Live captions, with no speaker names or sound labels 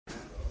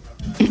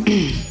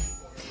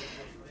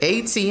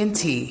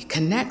AT&T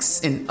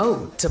connects an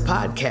ode to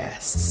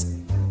podcasts.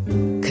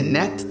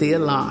 Connect the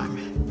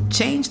alarm.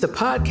 Change the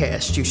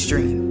podcast you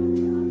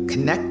stream.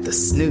 Connect the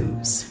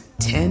snooze.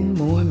 10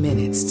 more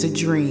minutes to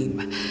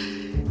dream.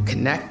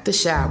 Connect the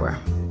shower.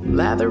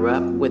 Lather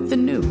up with the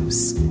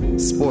news.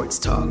 Sports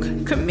talk,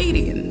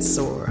 comedians,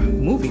 or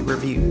movie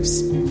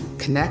reviews.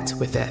 Connect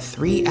with that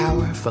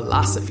 3-hour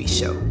philosophy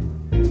show.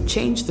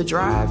 Change the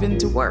drive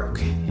into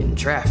work in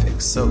traffic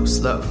so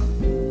slow.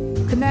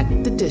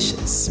 Connect the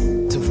dishes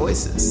to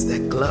voices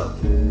that glow.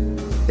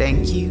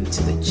 Thank you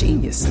to the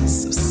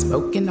geniuses of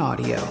spoken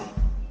audio.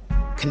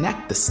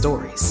 Connect the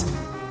stories.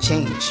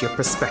 Change your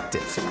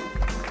perspective.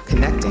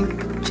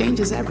 Connecting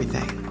changes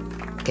everything.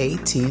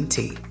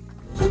 AT&T.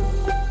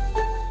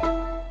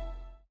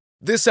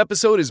 This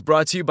episode is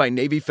brought to you by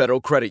Navy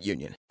Federal Credit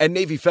Union. At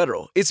Navy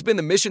Federal, it's been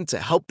the mission to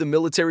help the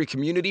military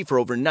community for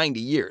over 90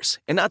 years.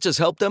 And not just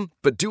help them,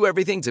 but do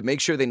everything to make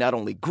sure they not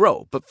only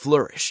grow, but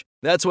flourish.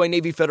 That's why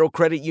Navy Federal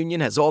Credit Union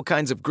has all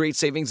kinds of great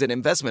savings and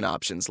investment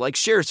options like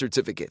share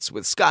certificates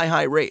with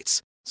sky-high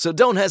rates. So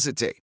don't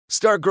hesitate.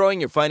 Start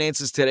growing your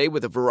finances today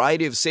with a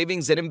variety of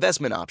savings and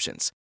investment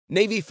options.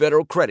 Navy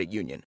Federal Credit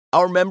Union.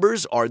 Our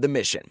members are the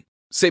mission.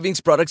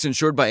 Savings products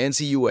insured by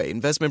NCUA.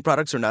 Investment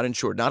products are not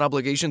insured, not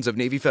obligations of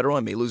Navy Federal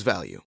and may lose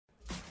value.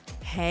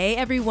 Hey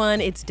everyone,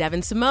 it's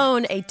Devin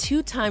Simone, a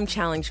 2-time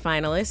challenge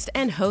finalist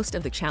and host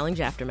of the Challenge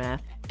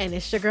Aftermath. And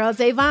it's your girl,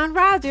 Davon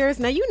Rogers.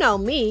 Now, you know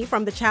me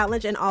from The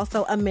Challenge and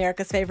also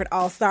America's favorite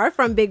all-star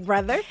from Big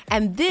Brother.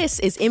 And this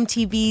is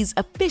MTV's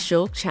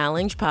official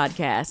Challenge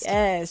podcast.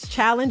 Yes,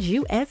 Challenge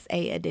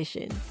USA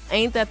edition.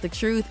 Ain't that the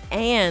truth?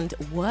 And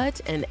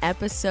what an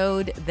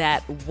episode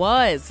that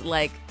was.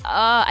 Like,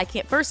 I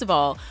can't. First of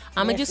all,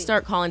 I'm going to just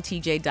start calling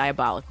TJ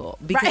diabolical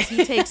because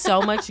he takes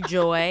so much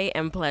joy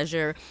and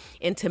pleasure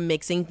into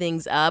mixing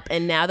things up.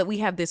 And now that we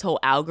have this whole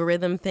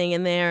algorithm thing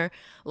in there,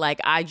 like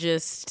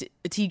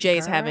TJ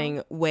is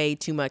having way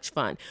too much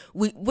fun.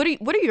 What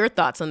are your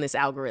thoughts on this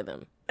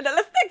algorithm?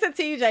 Let's stick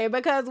to TJ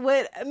because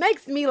what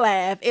makes me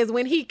laugh is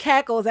when he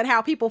cackles at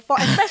how people fall,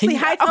 especially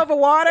heights over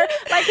water.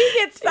 Like he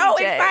gets so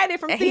excited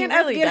from seeing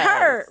us get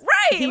hurt.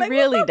 Right. He like,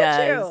 really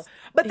does.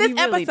 But this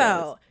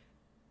episode,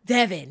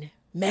 Devin,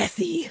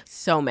 messy.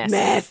 So messy.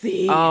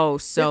 Messy. Oh,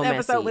 so messy.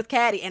 This episode was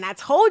catty. And I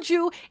told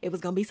you it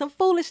was going to be some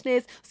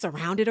foolishness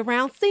surrounded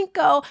around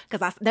Cinco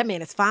because that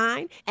man is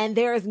fine. And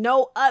there is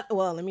no other,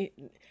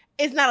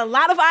 it's not a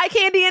lot of eye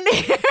candy in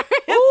there.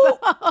 Ooh.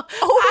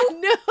 I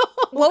knew.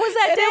 What was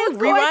that, Dan?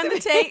 Rewind the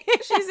tape.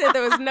 She said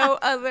there was no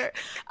other.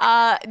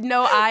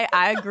 No,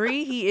 I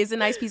agree. He is a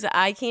nice piece of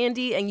eye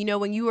candy. And,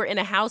 when you are in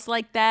a house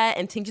like that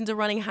and tensions are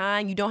running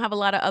high and you don't have a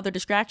lot of other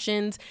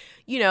distractions,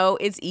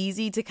 it's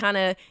easy to kind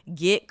of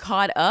get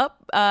caught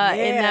up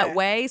in that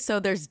way. So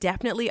there's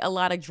definitely a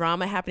lot of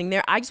drama happening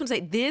there. I just want to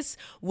say this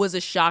was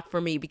a shock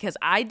for me because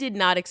I did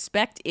not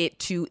expect it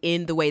to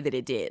end the way that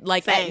it did.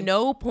 Like at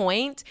no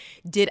point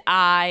did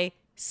I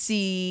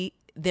see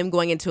them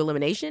going into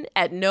elimination.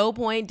 At no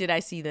point did I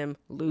see them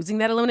losing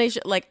that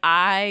elimination. Like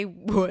I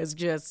was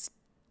just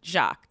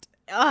shocked.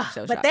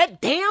 But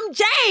that damn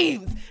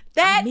James.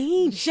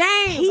 James.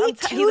 He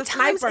 2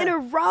 times in a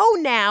row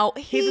now.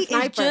 He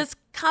is just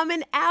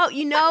coming out.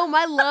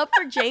 My love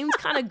for James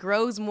kind of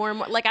grows more and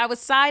more. Like I was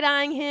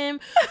side-eyeing him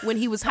when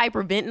he was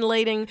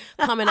hyperventilating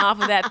coming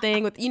off of that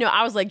thing with,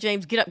 I was like,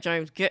 James, get up,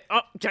 James, get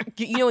up.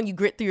 When you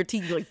grit through your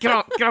teeth, you're like,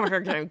 get over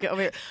here, James, get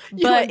over here.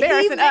 But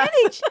he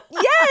managed.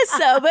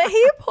 But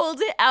he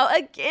pulled it out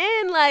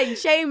again. Like,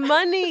 J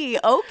Money,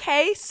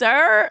 okay,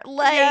 sir.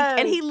 Like,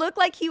 and he looked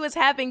like he was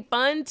having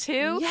fun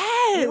too.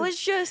 Yes. It was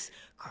just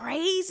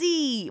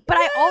crazy. But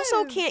I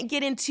also can't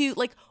get into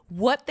like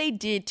what they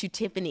did to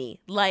Tiffany.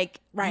 Like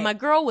my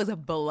girl was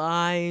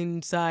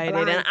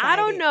blindsided. And I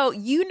don't know,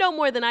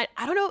 more than I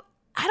don't know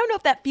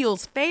if that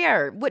feels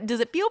fair. What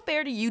does it feel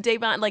fair to you,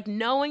 Davon? Like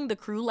knowing the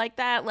crew like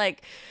that?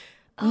 Like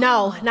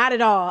no, not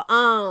at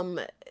all.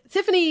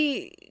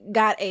 Tiffany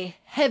got a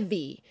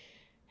heavy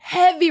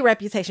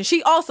reputation.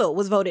 She also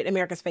was voted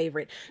America's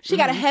favorite. She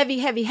got a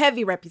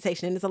heavy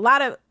reputation. And there's a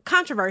lot of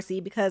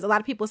controversy because a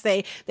lot of people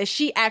say that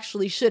she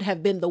actually should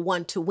have been the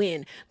one to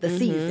win the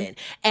season.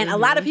 And a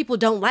lot of people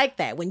don't like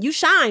that. When you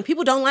shine,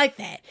 people don't like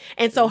that.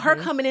 And so her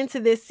coming into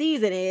this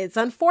season, it's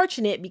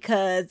unfortunate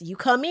because you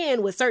come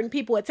in with certain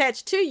people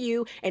attached to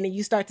you and then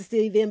you start to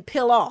see them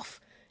peel off.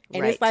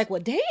 And it's like,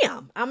 well,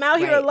 damn, I'm out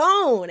here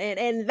alone. And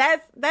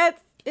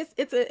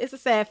it's a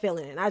sad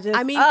feeling.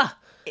 And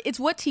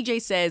it's what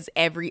TJ says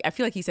I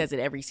feel like he says it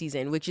every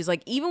season, which is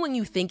like, even when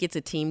you think it's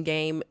a team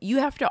game, you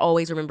have to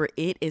always remember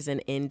it is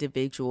an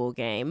individual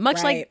game,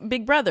 much like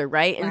Big Brother,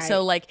 right? And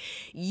so like,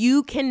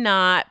 you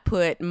cannot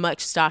put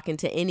much stock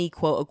into any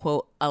quote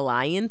unquote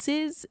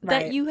alliances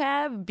that you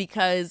have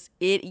because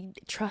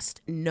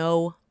trust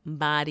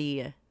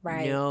nobody.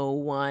 Right. No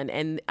one.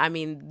 And I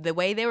mean, the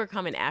way they were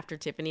coming after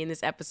Tiffany in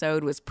this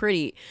episode was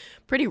pretty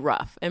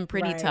rough and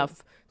pretty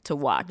tough to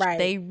watch.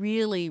 They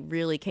really,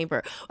 really came for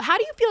her. How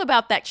do you feel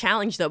about that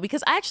challenge though?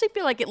 Because I actually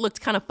feel like it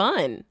looked kind of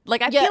fun.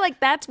 Like I feel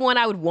like that's one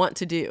I would want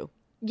to do.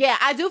 Yeah,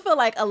 I do feel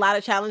like a lot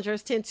of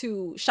challengers tend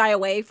to shy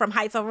away from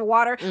heights over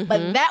water,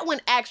 but that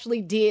one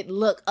actually did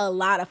look a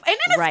lot of, and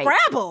then it's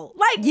Scrabble.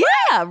 Like,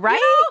 yeah, right? You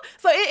know?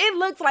 So it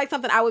looks like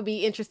something I would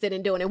be interested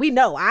in doing. And we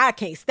know I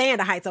can't stand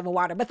the heights over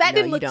water, but that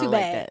didn't look too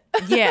bad.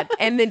 Yeah,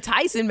 and then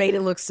Tyson made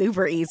it look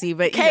super easy,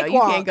 but you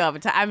can't go up.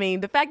 I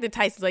mean, the fact that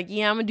Tyson's like,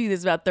 yeah, I'm going to do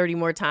this about 30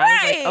 more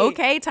times. Like,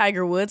 okay,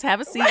 Tiger Woods,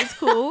 have a seat. It's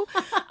cool.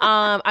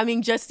 I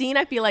mean, Justine,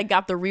 I feel like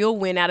got the real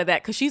win out of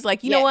that because she's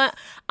like, you know what?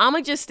 I'm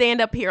going to just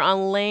stand up here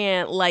on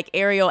land like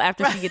Ariel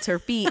after she gets her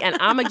feet, and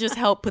I'm going to just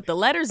help put the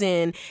letters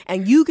in,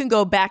 and you can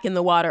go back in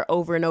the water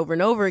over and over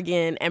and over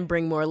again and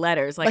bring more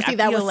letters. Like, but see,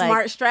 that was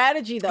smart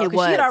strategy, though,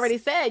 because she had already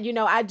said, you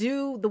know, I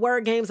do the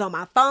word games on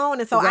my phone,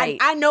 and so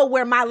I know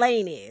where my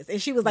lane is.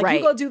 And she was like,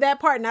 you go do that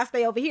part, and I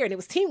stay over here. And it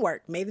was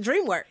teamwork. Made the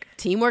dream work.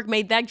 Teamwork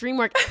made that dream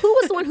work. Who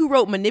was the one who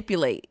wrote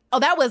manipulate? Oh,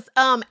 that was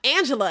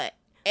Angela.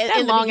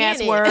 That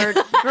long-ass word.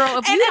 Girl,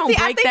 if you don't break that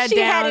down. I think she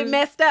had it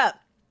messed up.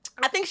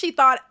 I think she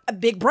thought a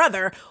Big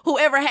Brother,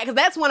 whoever had, because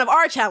that's one of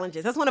our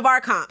challenges. That's one of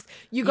our comps.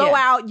 You go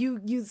out,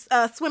 you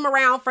swim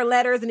around for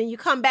letters, and then you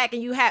come back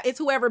and it's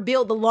whoever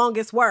build the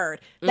longest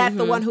word. That's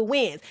the one who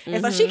wins.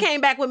 And so she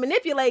came back with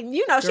manipulating.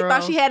 You know, she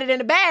thought she had it in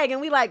the bag, and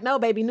we like, no,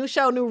 baby, new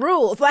show, new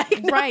rules.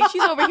 Like, no. Right?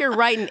 She's over here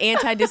writing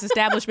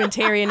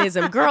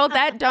anti-disestablishmentarianism. Girl,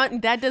 that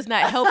does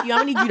not help you. I'm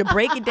gonna need you to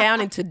break it down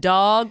into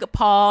dog,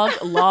 pog,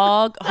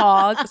 log,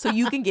 hog, so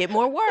you can get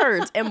more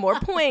words and more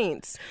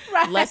points.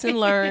 Right. Lesson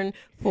learned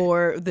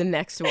for the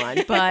next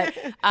one. But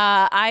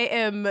I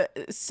am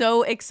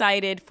so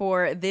excited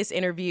for this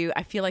interview.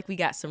 I feel like we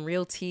got some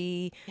real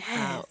tea,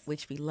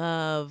 which we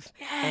love,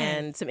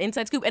 and some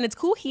inside scoop. And it's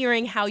cool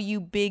hearing how you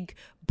Big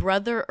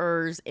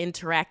Brotherers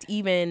interact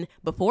even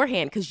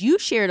beforehand, because you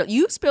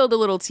spilled a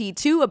little tea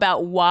too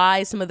about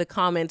why some of the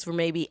comments were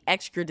maybe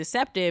extra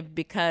deceptive,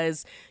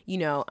 because, you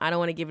know, I don't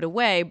want to give it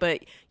away,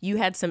 but you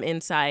had some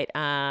insight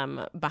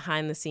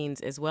behind the scenes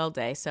as well,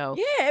 Day. So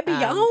yeah, it be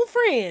your own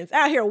friends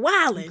out here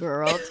wilding.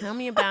 Girl, tell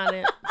me about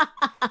it.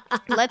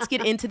 Let's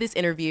get into this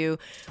interview.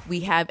 We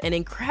have an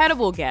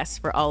incredible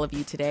guest for all of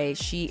you today.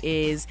 She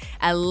is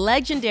a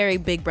legendary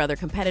Big Brother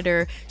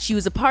competitor. She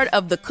was a part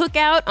of the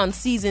cookout on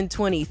season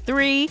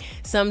 23.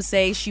 Some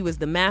say she was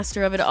the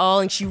master of it all,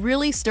 and she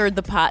really stirred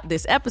the pot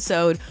this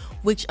episode,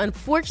 which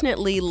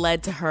unfortunately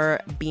led to her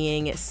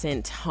being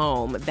sent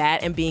home.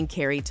 That and being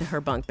carried to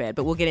her bunk bed,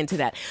 but we'll get into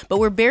that. But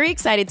we're very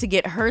excited to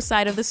get her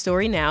side of the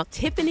story now.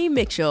 Tiffany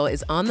Mitchell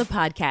is on the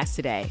podcast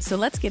today, so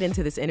let's get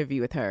into this interview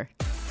with her.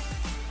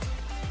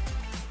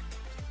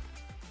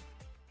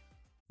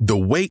 The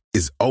wait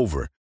is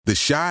over. The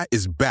Chi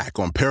is back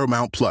on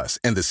Paramount Plus,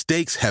 and the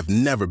stakes have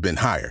never been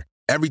higher.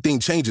 Everything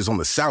changes on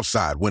the South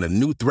Side when a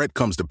new threat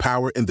comes to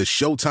power in the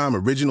Showtime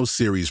original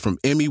series from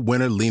Emmy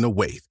winner Lena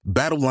Waithe.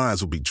 Battle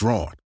lines will be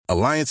drawn,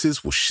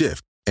 alliances will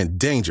shift, and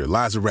danger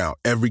lies around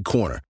every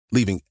corner,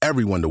 leaving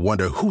everyone to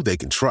wonder who they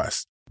can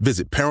trust.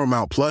 Visit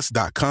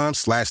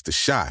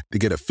ParamountPlus.com/The Chi to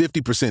get a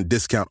 50%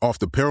 discount off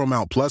the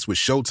Paramount Plus with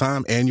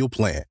Showtime annual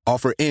plan.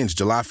 Offer ends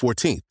July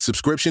 14th.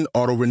 Subscription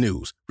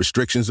auto-renews.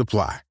 Restrictions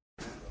apply.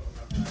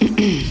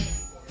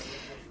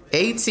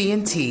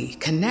 AT&T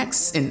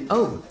connects an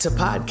ode to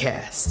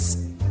podcasts.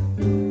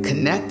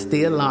 Connect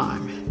the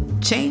alarm.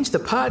 Change the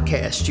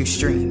podcast you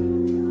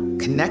stream.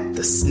 Connect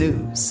the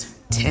snooze.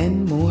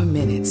 10 more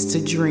minutes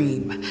to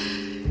dream.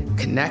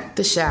 Connect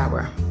the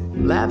shower.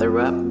 Lather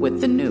up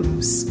with the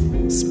news.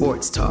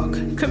 Sports talk,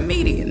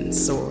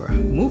 comedians, or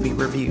movie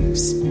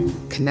reviews.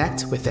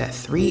 Connect with that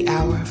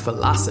 3-hour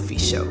philosophy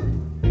show.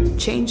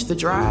 Change the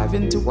drive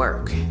into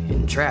work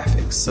in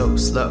traffic so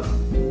slow.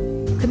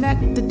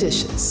 Connect the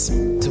dishes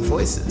to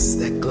voices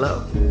that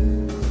glow.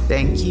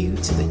 Thank you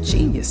to the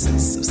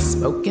geniuses of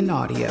spoken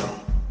audio.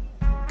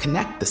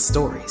 Connect the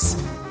stories.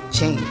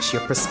 Change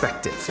your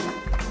perspective.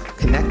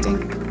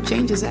 Connecting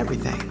changes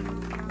everything.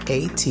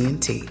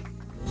 AT&T.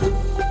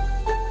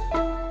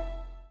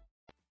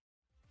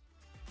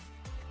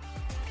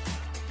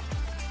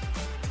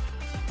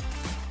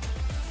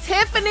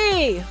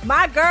 Tiffany,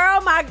 my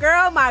girl, my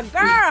girl, my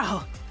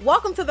girl.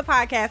 Welcome to the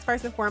podcast.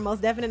 First and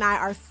foremost, Devin and I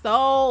are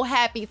so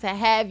happy to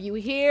have you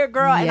here,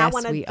 girl. Yes, and I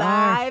want to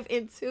dive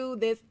into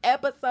this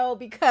episode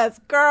because,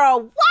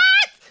 girl,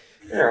 what?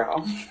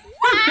 Girl.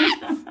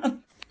 What?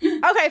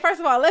 Okay,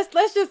 first of all, let's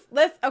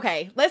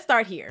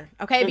start here.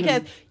 Okay,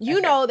 because you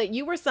know that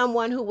you were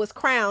someone who was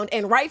crowned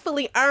and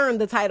rightfully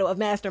earned the title of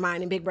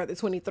Mastermind in Big Brother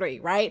 23,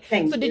 right?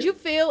 Thank you. Did you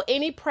feel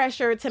any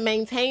pressure to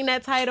maintain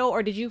that title,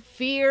 or did you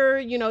fear,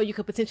 you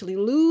could potentially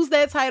lose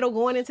that title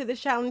going into this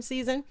challenge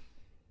season?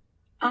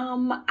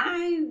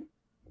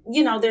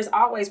 There's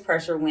always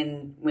pressure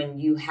when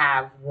you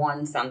have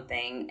won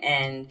something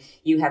and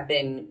you have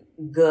been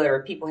good,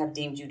 or people have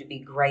deemed you to be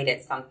great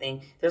at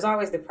something. There's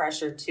always the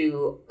pressure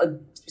to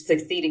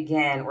succeed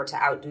again or to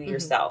outdo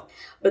yourself.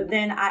 But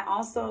then I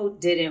also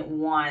didn't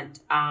want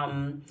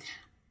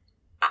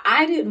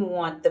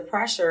the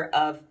pressure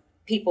of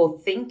people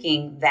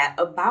thinking that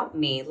about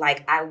me.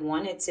 Like, I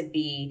wanted to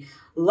be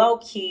low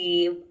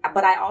key,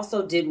 but I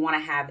also did want to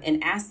have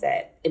an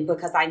asset,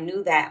 because I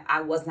knew that I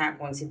was not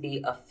going to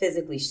be a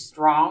physically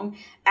strong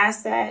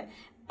asset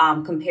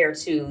compared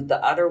to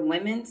the other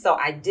women. So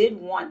I did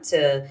want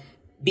to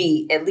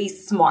be at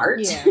least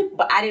smart,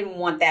 but I didn't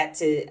want that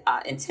to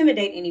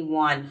intimidate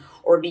anyone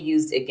or be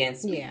used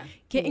against me.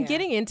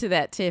 Getting into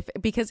that, Tiff,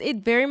 because it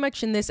very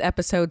much in this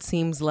episode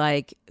seems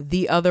like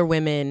the other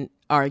women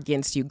are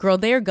against you. Girl,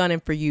 they're gunning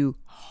for you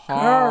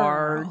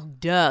hard.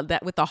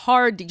 That with a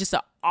hard, just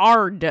a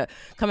hard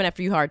coming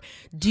after you hard.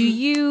 Do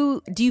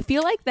you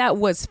feel like that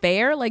was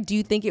fair? Like, do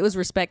you think it was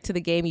respect to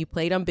the game you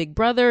played on Big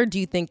Brother? Do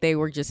you think they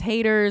were just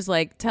haters?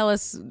 Like, tell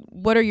us,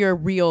 what are your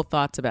real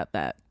thoughts about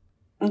that?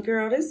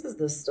 Girl, this is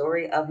the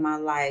story of my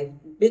life.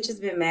 Bitch has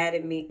been mad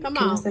at me. Come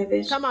Can on. I say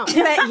bitch? Come on.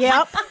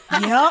 Yep.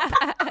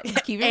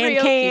 Keep it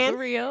real. Keep it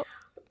real.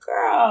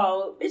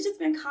 Girl, it's just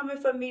been coming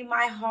for me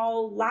my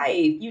whole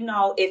life. You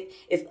know,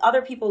 if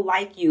other people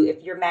like you,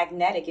 if you're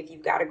magnetic, if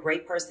you've got a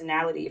great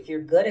personality, if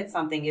you're good at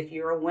something, if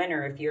you're a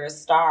winner, if you're a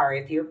star,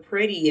 if you're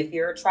pretty, if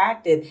you're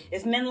attractive,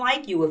 if men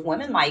like you, if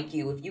women like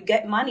you, if you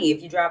get money,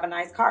 if you drive a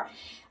nice car,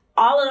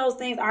 all of those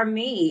things are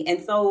me.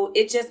 And so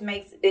it just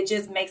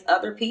makes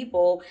other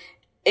people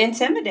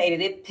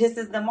intimidated. It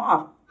pisses them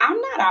off. I'm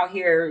not out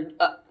here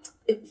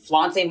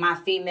flaunting my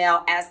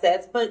female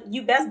assets, but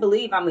you best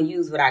believe I'm gonna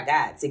use what I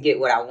got to get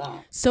what I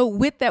want. So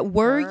with that,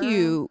 were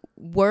you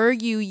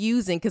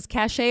using, because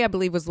Cachet, I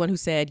believe, was the one who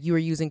said you were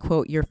using,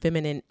 quote, your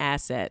feminine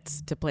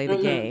assets to play the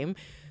game.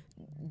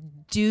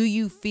 Do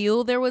you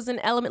feel there was an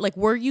element, like,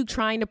 were you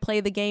trying to play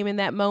the game in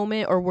that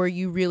moment, or were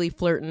you really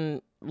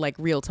flirting, like,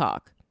 real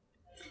talk?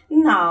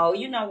 No,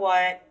 you know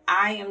what?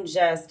 I am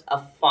just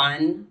a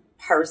fun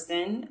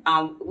person.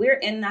 We're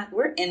in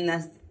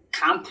this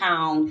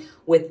compound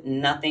with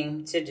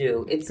nothing to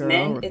do. It's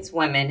men, it's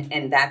women,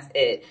 and that's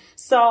it.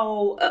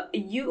 So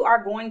you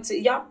are going to,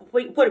 y'all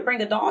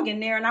bring a dog in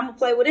there, and I'm gonna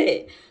play with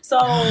it. So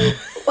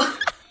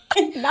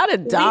not a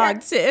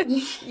dog,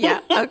 Tiff. Yeah.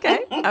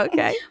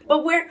 Okay.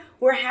 But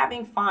we're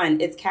having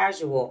fun. It's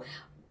casual.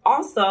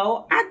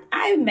 Also,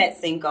 I met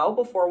Cinco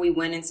before we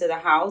went into the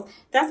house.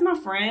 That's my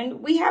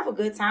friend. We have a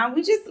good time.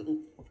 We're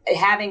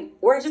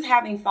just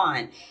having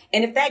fun.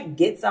 And if that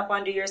gets up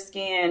under your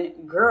skin,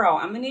 girl,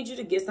 I'm gonna need you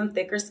to get some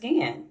thicker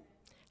skin.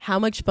 How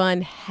much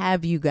fun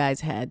have you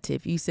guys had,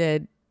 Tiff? You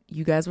said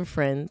you guys were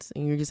friends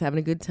and you're just having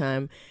a good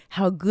time.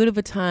 How good of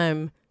a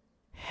time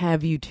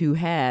have you two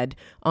had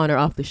on or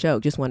off the show?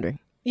 Just wondering.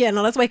 Yeah,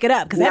 no, let's wake it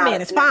up, because that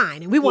man is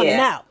fine and we want to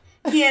know.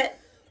 Yeah.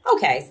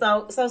 Okay,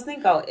 so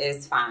Cinco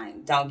is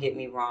fine. Don't get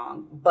me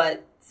wrong.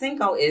 But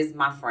Cinco is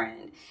my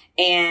friend.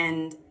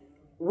 And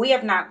we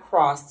have not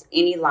crossed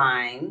any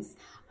lines.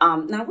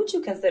 Now, would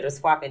you consider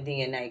swapping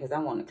DNA? Because I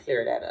want to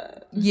clear that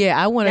up.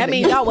 Yeah, I want to. That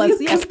means y'all was...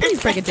 Yes,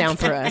 please break it down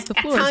for us. The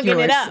floor is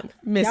yours,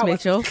 Miss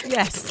Mitchell.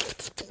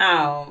 Yes.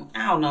 I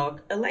don't know.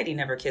 A lady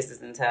never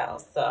kisses and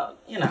tells, so,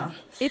 you know.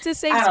 It's a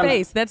safe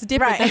space. That's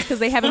different. Right. That's because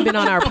they haven't been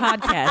on our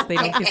podcast. They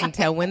don't kiss and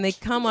tell. When they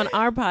come on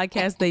our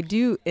podcast, they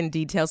do in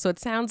detail. So it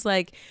sounds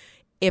like,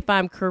 if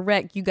I'm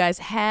correct, you guys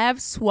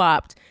have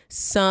swapped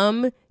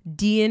some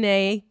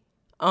DNA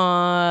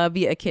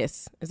via a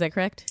kiss. Is that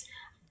correct?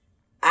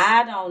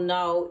 I don't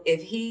know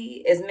if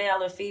he is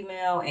male or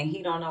female, and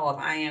he don't know if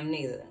I am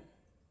neither.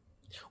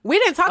 We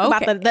didn't talk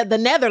about the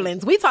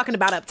Netherlands. We talking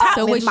about up top,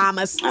 Miss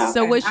Mamas. Okay.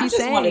 So what she's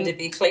saying? I just wanted to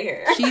be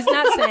clear. She's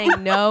not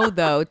saying no,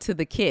 though, to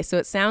the kiss. So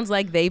it sounds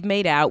like they've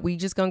made out. We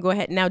just gonna go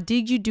ahead. Now,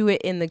 did you do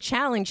it in the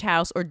challenge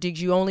house, or did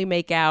you only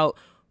make out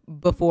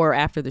before or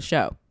after the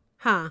show?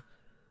 Huh?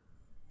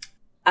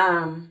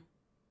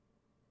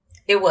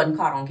 It wasn't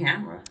caught on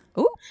camera.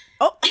 Ooh.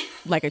 Oh.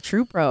 Like a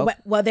true pro.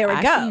 Well, there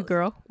it goes. You,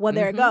 girl. Well,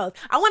 there it goes.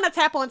 I want to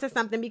tap onto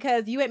something,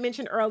 because you had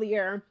mentioned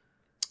earlier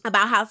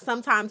about how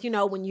sometimes, you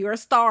know, when you're a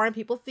star and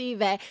people see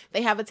that,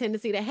 they have a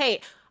tendency to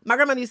hate. My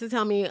grandmother used to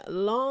tell me a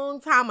long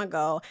time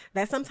ago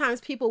that sometimes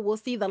people will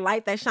see the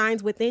light that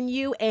shines within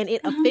you, and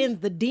it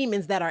offends the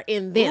demons that are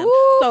in them.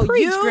 Ooh, so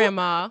preach,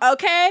 Grandma.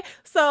 Okay?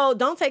 So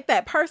don't take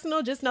that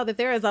personal. Just know that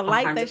there is a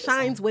light 100%. That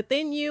shines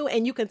within you,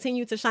 and you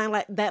continue to shine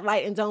that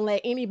light, and don't let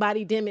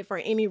anybody dim it for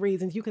any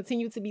reasons. You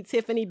continue to be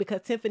Tiffany,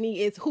 because Tiffany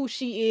is who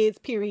she is,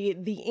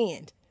 period, the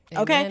end.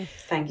 Okay? Amen.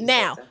 Thank you,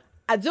 now, sister.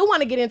 I do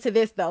want to get into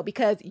this, though,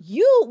 because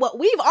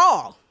we've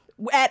all...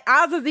 At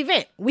Oz's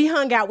event, we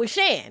hung out with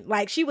Shan.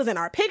 Like, she was in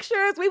our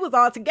pictures. We was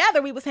all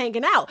together. We was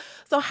hanging out.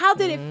 So how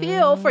did it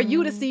feel for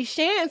you to see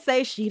Shan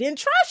say she didn't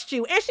trust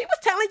you? And she was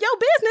telling your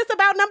business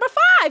about number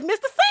 5, Mr.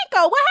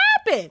 Cinco. What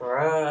happened?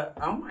 Bruh,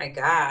 oh my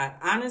God.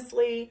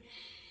 Honestly,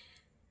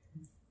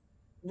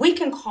 we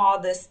can call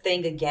this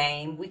thing a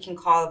game. We can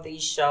call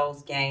these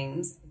shows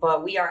games.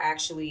 But we are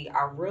actually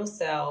our real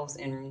selves.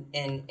 And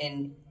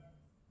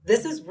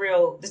this is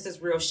real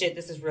shit.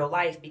 This is real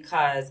life,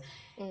 because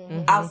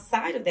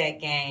outside of that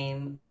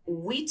game,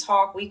 we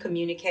talk, we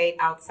communicate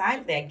outside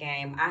of that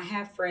game. I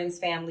have friends,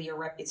 family, or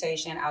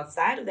reputation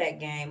outside of that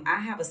game. I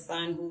have a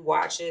son who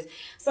watches.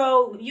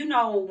 So, you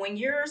know, when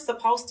you're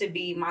supposed to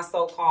be my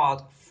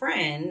so-called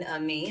friend,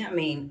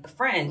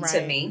 friend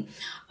to me,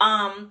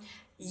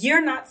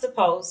 you're not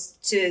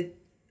supposed to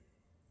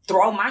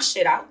throw my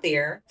shit out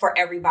there for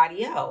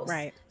everybody else.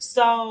 Right.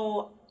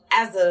 So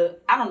I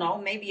don't know,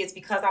 maybe it's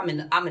because I'm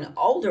an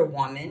older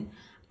woman.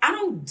 I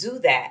don't do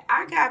that.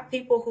 I got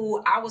people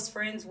who I was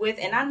friends with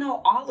and I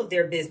know all of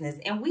their business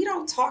and we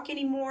don't talk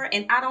anymore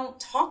and I don't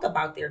talk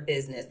about their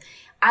business.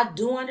 I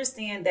do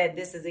understand that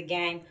this is a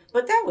game,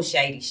 but that was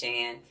shady,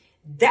 Shan.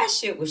 That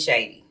shit was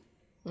shady.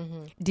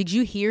 Mm-hmm. Did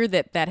you hear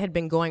that had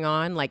been going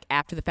on like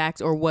after the facts,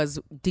 or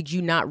did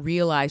you not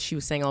realize she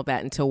was saying all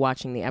that until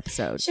watching the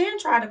episode? Shan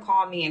tried to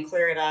call me and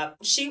clear it up.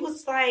 She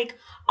was like,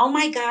 oh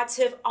my God,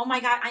 Tiff, oh my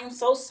God, I am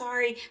so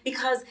sorry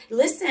because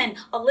listen,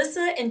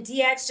 Alyssa and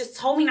DX just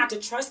told me not to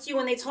trust you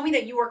and they told me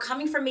that you were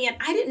coming for me and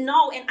I didn't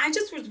know and I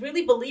just was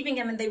really believing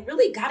him and they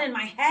really got in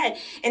my head.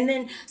 And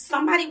then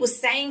somebody was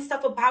saying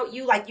stuff about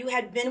you, like you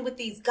had been with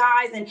these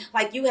guys and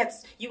like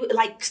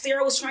like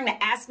Sarah was trying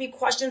to ask me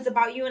questions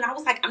about you and I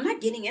was like, I'm not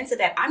getting into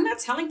that. I'm not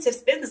telling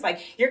Tiff's business.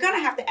 Like, you're going to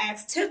have to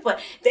ask Tiff, but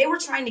they were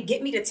trying to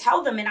get me to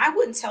tell them and I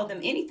wouldn't tell them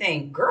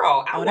anything.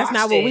 Girl, that's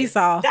not what we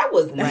saw. That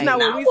was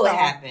not what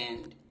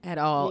happened. At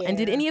all. Yeah. And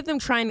did any of them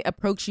try and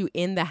approach you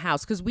in the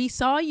house? Because we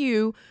saw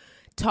you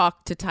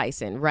talk to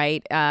Tyson,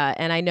 right?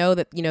 And I know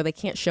that, you know, they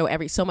can't show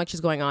so much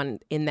is going on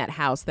in that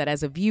house that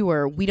as a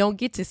viewer, we don't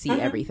get to see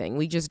everything.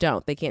 We just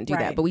don't. They can't do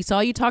that. But we saw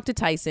you talk to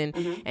Tyson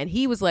and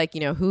he was like,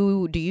 you know,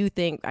 who do you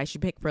think I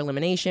should pick for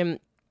elimination?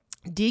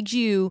 Did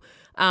you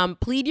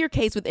plead your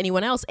case with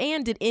anyone else?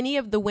 And did any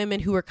of the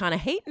women who were kind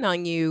of hating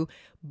on you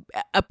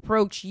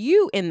approach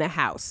you in the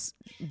house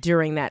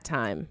during that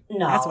time?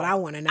 No. That's what I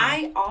want to know.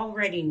 I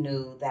already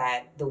knew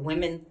that the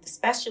women,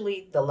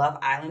 especially the Love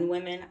Island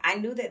women, I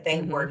knew that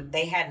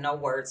they had no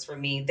words for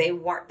me. They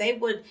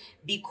would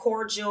be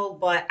cordial,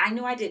 but I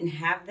knew I didn't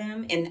have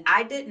them. And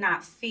I did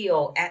not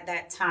feel at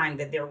that time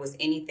that there was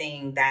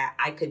anything that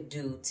I could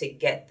do to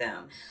get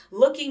them.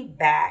 Looking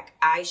back,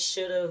 I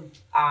should have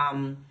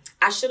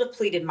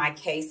pleaded my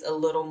case a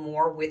little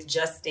more with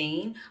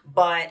Justine,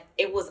 but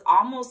it was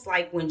almost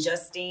like when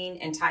Justine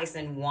and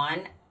Tyson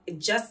won,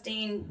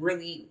 Justine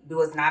really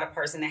was not a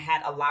person that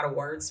had a lot of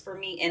words for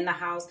me in the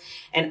house.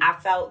 And I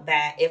felt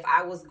that if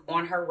I was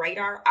on her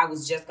radar, I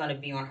was just going to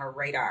be on her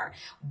radar.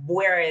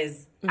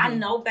 Whereas I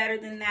know better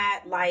than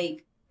that.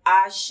 Like,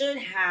 I should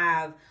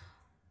have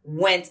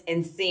went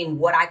and seen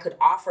what I could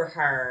offer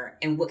her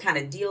and what kind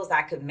of deals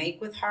I could make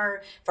with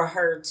her for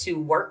her to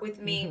work with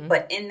me.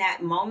 But in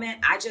that moment,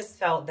 I just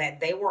felt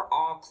that they were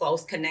all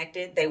close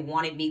connected. They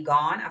wanted me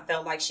gone. I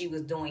felt like she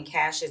was doing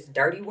Cash's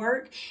dirty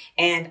work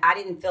and I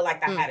didn't feel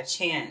like I had a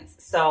chance.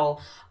 So,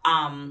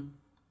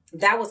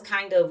 that was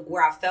kind of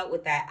where I felt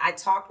with that. I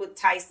talked with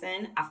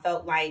Tyson. I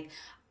felt like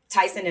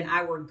Tyson and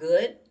I were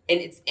good. And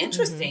it's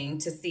interesting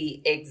to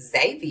see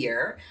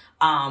Xavier.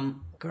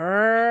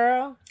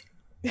 Girl.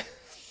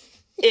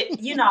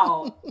 It's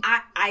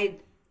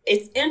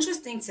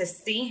interesting to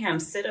see him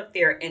sit up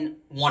there and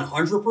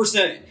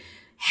 100%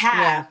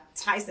 have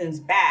Tyson's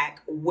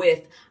back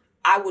with,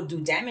 I will do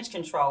damage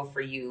control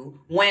for you.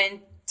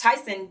 When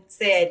Tyson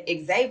said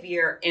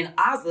Xavier and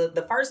Azza,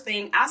 the first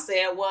thing I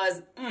said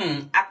was,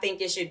 I think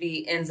it should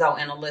be Enzo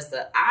and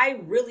Alyssa. I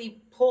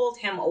really pulled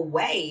him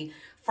away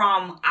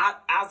from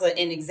Azza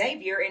and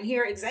Xavier, and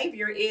here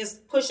Xavier is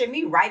pushing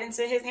me right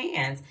into his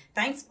hands.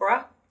 Thanks,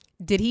 bruh.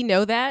 Did he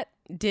know that?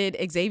 Did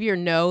Xavier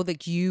know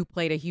that you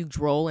played a huge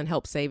role in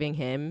help saving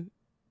him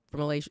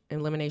from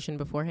elimination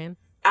beforehand?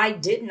 I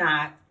did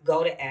not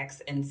go to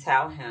X and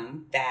tell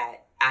him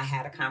that I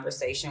had a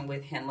conversation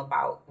with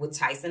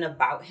Tyson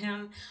about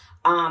him.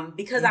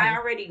 Because I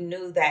already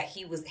knew that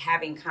he was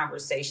having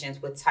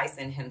conversations with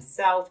Tyson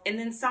himself. And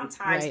then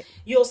sometimes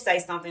you'll say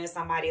something to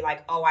somebody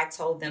like, oh, I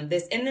told them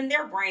this. And then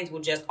their brains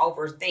will just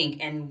overthink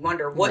and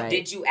wonder, what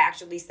did you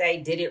actually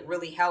say? Did it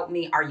really help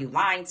me? Are you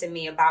lying to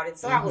me about it?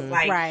 So I was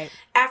like,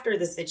 after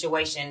the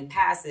situation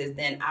passes,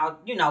 then I'll,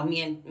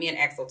 me and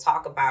X will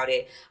talk about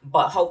it.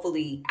 But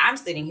hopefully I'm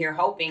sitting here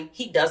hoping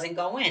he doesn't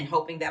go in,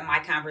 hoping that my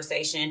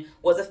conversation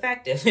was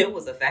effective. It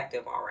was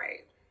effective. All right.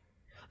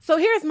 So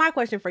here's my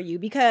question for you,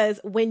 because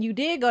when you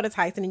did go to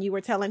Tyson and you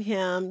were telling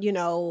him,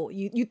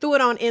 you threw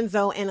it on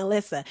Enzo and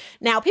Alyssa.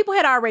 Now, people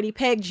had already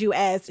pegged you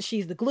as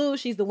she's the glue.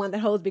 She's the one that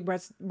holds Big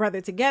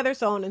Brother together,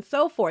 so on and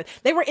so forth.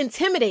 They were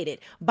intimidated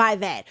by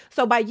that.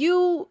 So by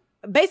you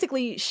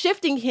basically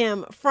shifting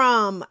him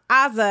from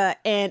Azza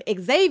and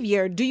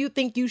Xavier, do you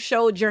think you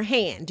showed your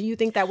hand? Do you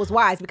think that was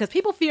wise? Because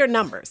people fear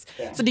numbers.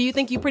 Yeah. So do you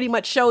think you pretty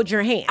much showed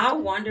your hand? I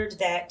wondered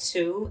that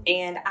too.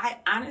 And I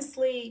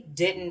honestly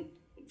didn't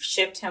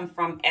shift him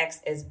from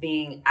X as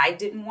being, I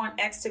didn't want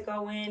X to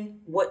go in.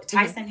 What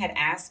Tyson had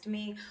asked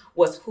me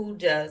was, who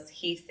does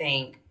he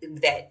think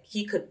that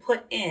he could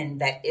put in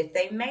that if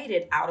they made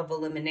it out of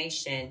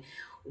elimination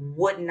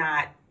would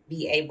not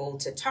be able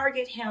to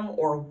target him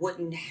or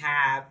wouldn't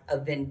have a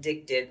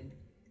vindictive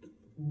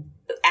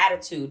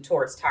attitude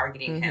towards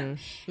targeting him.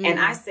 And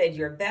I said,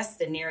 your best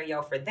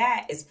scenario for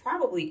that is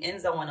probably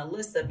Enzo and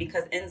Alyssa,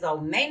 because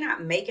Enzo may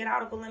not make it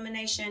out of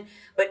elimination,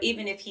 but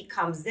even if he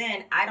comes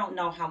in, I don't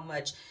know how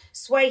much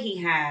sway he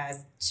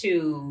has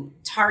to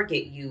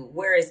target you.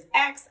 Whereas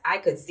X, I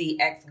could see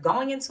X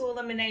going into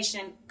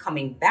elimination,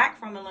 coming back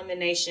from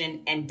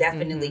elimination, and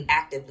definitely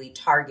actively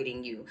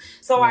targeting you.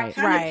 So I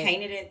kind of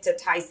painted it to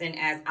Tyson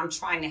as, I'm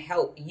trying to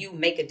help you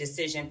make a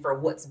decision for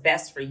what's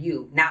best for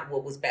you, not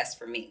what was best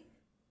for me.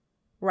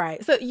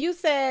 Right. So you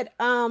said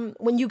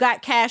when you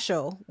got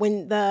Cashel,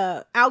 when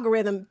the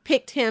algorithm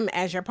picked him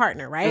as your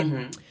partner,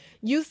 right?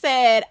 You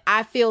said,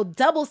 I feel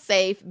double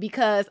safe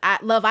because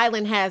Love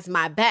Island has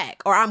my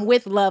back, or I'm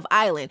with Love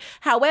Island.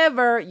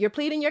 However, you're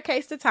pleading your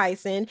case to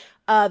Tyson.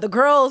 The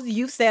girls,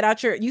 you said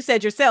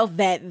yourself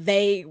that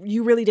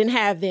you really didn't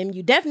have them.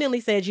 You definitely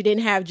said you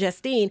didn't have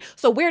Justine.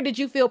 So where did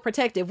you feel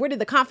protective? Where did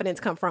the confidence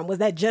come from? Was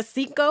that just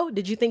Cinco?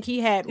 Did you think he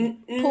had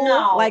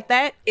pull like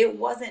that? It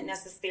wasn't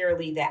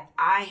necessarily that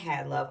I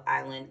had Love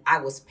Island. I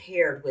was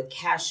paired with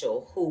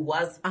Cashel, who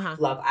was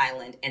Love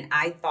Island, and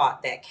I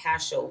thought that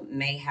Cashel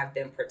may have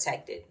been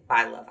protected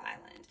by Love Island.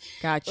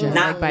 Gotcha.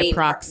 Not like by me,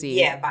 proxy.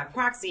 Yeah, by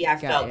proxy, I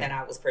felt that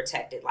I was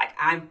protected. Like,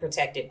 I'm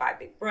protected by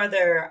Big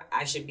Brother.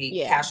 I should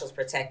be, Cashel's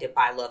protected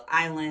by Love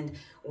Island.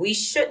 We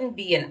shouldn't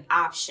be an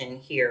option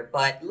here,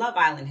 but Love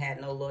Island had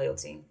no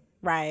loyalty.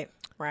 Right.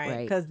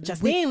 Because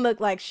Justine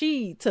looked like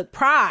she took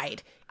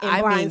pride in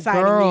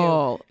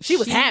blindsiding you. She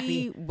was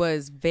happy. She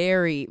was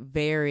very,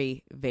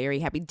 very, very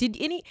happy.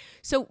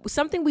 So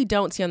something we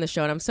don't see on the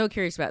show, and I'm so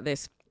curious about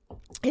this,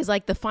 is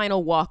like the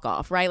final walk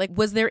off, right? Like,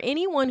 was there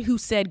anyone who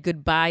said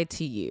goodbye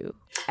to you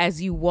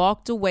as you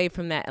walked away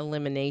from that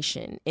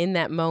elimination in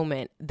that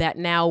moment, that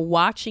now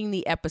watching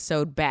the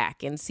episode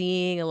back and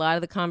seeing a lot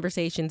of the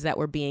conversations that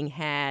were being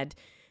had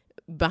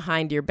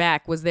behind your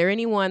back, was there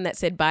anyone that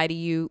said bye to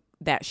you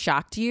that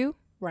shocked you?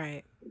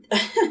 Right.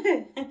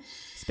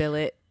 Spill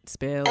it.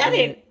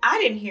 I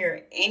didn't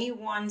hear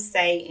anyone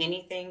say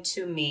anything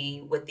to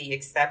me with the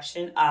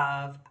exception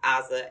of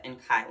Azah and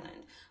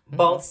Kylan.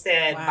 Both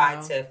said,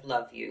 bye, Tiff,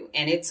 love you.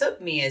 And it took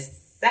me a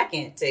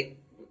second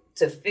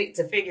to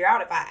figure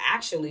out if I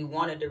actually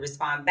wanted to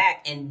respond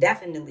back, and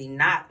definitely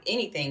not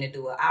anything to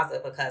do with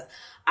Azah, because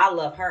I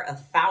love her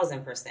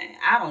 1,000%.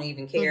 I don't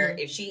even care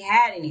if she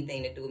had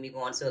anything to do with me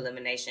going to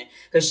elimination,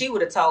 because she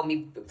would have told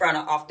me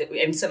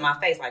into my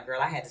face, like,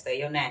 girl, I had to say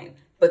your name,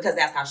 because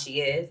that's how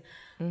she is.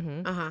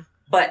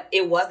 But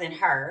it wasn't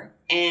her.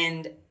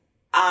 And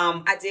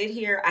I did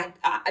hear,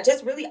 I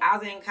just really,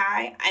 Azah and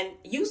Kai, and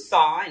you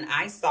saw, and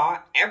I saw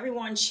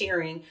everyone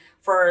cheering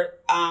for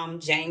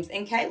James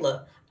and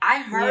Kayla. I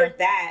heard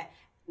that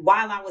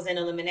while I was in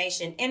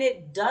elimination, and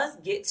it does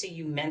get to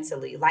you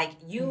mentally. Like,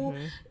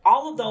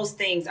 all of those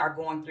things are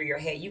going through your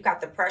head. You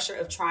got the pressure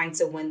of trying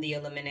to win the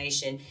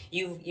elimination.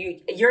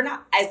 You're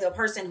not, as a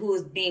person who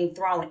is being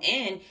thrown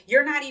in,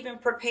 you're not even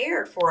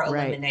prepared for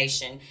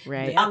elimination.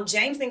 Right.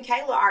 James and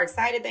Kayla are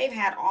excited. They've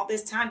had all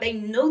this time. They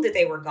knew that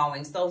they were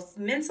going, so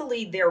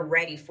mentally they're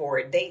ready for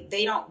it.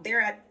 They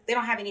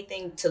don't have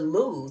anything to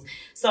lose.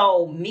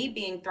 So me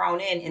being thrown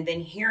in and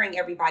then hearing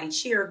everybody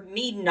cheer,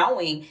 me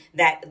knowing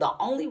that the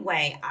only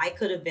way I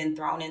could have been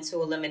thrown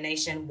into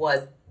elimination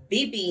was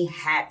BB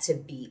had to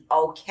be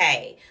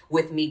okay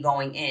with me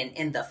going in.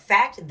 And the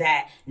fact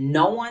that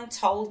no one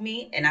told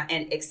me, and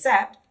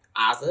except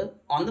Azah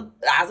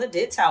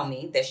did tell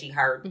me that she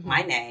heard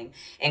my name,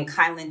 and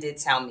Kylan did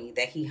tell me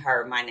that he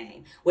heard my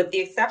name. With the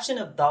exception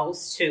of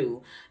those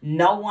two,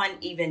 no one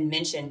even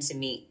mentioned to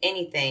me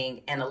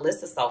anything, and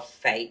Alyssa's so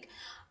fake.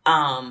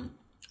 No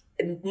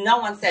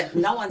one said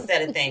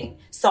a thing.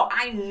 So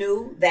I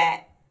knew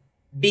that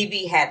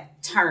BB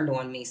had turned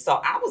on me. So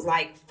I was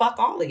like, fuck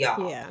all of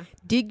y'all. Yeah.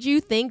 Did you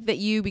think that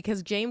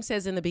because James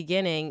says in the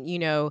beginning,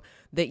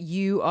 that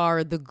you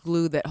are the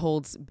glue that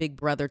holds Big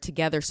Brother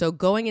together. So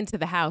going into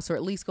the house, or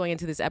at least going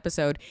into this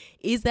episode,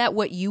 is that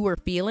what you were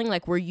feeling?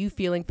 Like, were you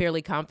feeling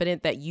fairly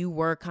confident that you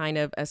were kind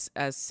of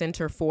a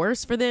center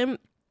force for them?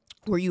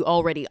 Were you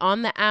already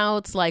on the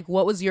outs? Like,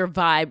 what was your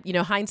vibe?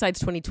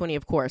 Hindsight's 20/20,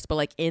 of course, but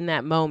like in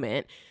that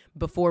moment,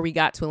 before we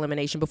got to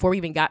elimination, before we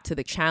even got to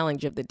the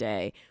challenge of the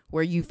day,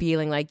 were you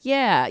feeling like,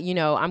 yeah,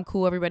 I'm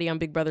cool, everybody on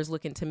Big Brother's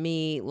looking to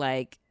me,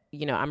 like,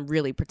 I'm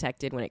really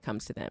protected when it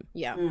comes to them?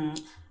 Yeah.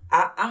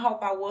 I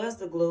hope I was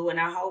the glue, and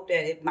I hope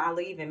that if my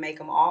leave and make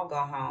them all go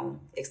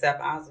home,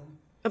 except Azah.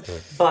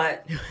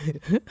 But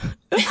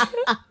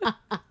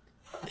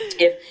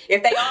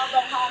if they all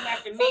go home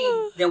after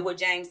me, then what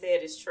James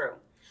said is true.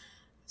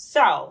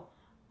 So,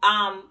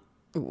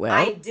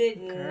 I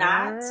did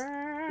not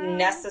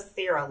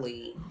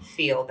necessarily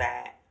feel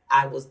that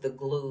I was the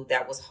glue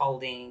that was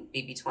holding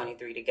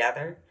BB23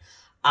 together.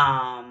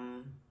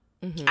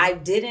 I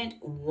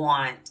didn't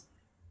want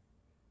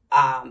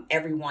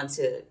everyone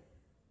to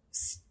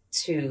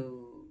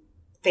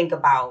think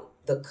about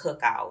the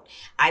cookout.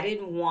 I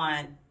didn't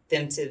want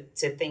them to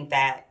think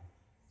that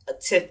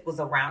Tiff was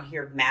around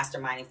here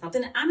masterminding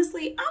something. And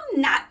honestly,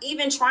 I'm not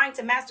even trying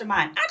to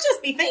mastermind. I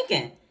just be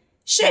thinking.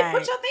 Shit,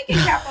 put your thinking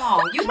cap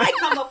on. You might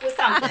come up with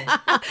something.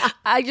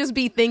 I just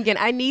be thinking.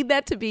 I need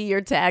that to be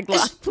your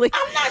tagline, please.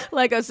 I'm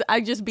not,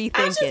 I just be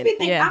thinking. I just be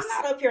thinking. Yes.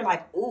 I'm not up here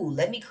like, ooh,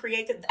 let me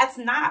create this.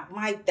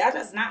 That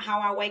is not how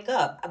I wake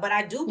up. But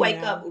I do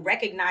wake up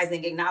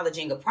recognizing,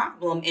 acknowledging a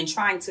problem and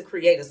trying to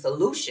create a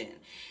solution.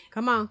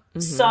 Come on.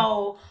 Mm-hmm.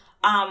 So,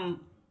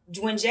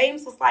 when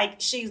James was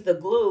like, she's the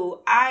glue,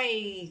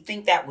 I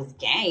think that was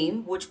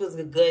game, which was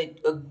a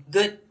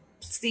good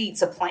seed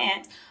to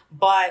plant.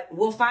 But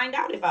we'll find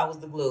out if I was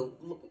the glue.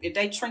 If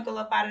they trickle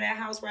up out of that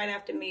house right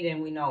after me,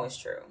 then we know it's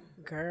true.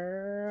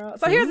 Girl.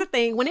 So here's the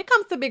thing. When it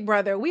comes to Big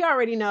Brother, we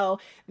already know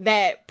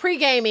that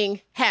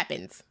pre-gaming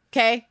happens.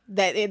 Okay?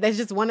 That's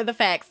just one of the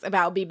facts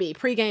about BB.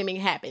 Pre-gaming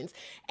happens.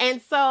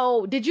 And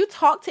so did you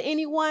talk to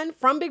anyone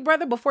from Big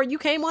Brother before you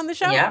came on the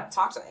show? Yeah,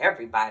 talk to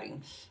everybody.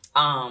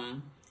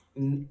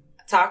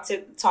 Talk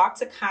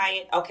to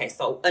Kai. Okay,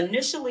 so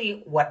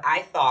initially what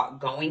I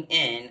thought going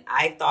in,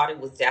 I thought it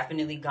was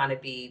definitely going to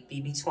be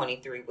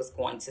BB23 was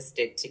going to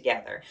stick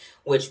together,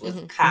 which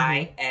was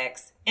Kai,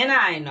 X, and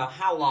I didn't know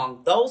how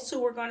long those two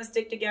were going to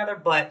stick together,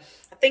 but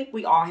I think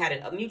we all had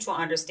a mutual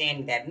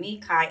understanding that me,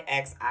 Kai,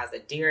 X, Isa,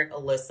 Derek,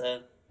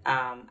 Alyssa,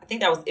 I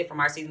think that was it from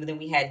our season, but then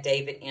we had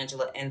David,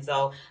 Angela,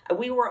 Enzo.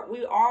 We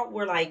all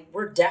were like,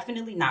 we're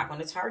definitely not going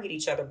to target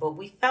each other, but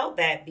we felt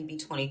that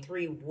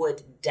BB23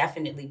 would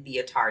definitely be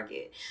a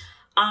target.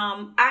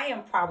 I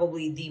am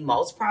probably the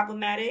most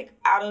problematic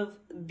out of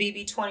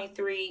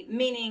BB23,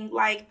 meaning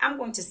like I'm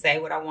going to say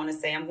what I want to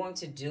say. I'm going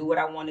to do what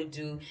I want to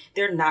do.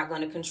 They're not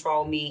going to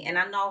control me. And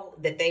I know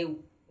that they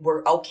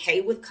were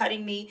okay with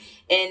cutting me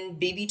in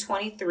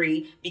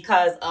BB23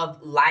 because of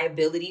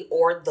liability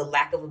or the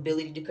lack of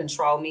ability to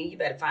control me. You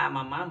better find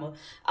my mama.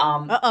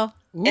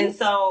 And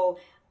so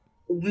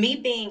me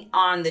being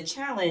on the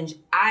challenge,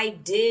 I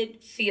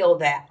did feel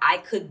that I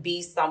could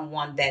be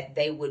someone that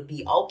they would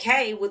be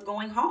okay with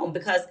going home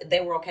because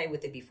they were okay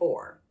with it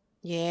before.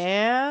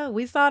 Yeah,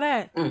 we saw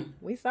that.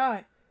 We saw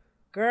it.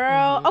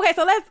 Girl. Okay,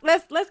 so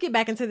let's get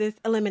back into this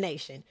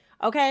elimination.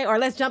 Okay, or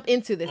let's jump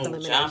into this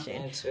elimination. Jump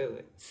into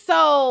it.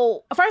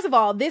 So, first of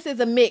all, this is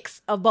a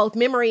mix of both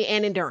memory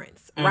and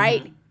endurance,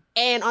 right?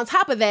 And on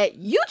top of that,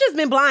 you just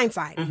been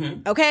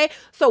blindsided, okay?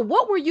 So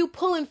what were you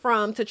pulling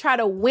from to try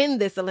to win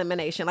this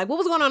elimination? Like, what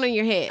was going on in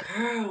your head?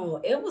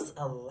 Girl, it was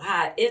a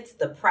lot. It's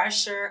the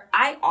pressure.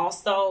 I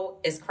also,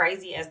 as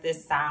crazy as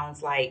this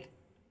sounds, like,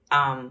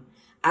 I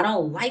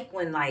don't like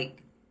when, like,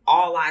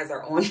 all eyes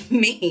are on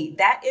me.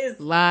 That is...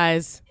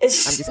 Lies. I'm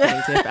just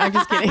kidding, Tiff. I'm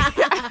just kidding.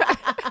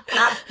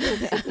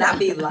 not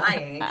be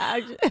lying.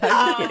 I'm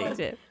just kidding,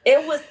 Tiff.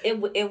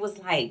 It was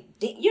like,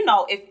 you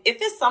know, if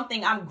it's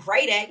something I'm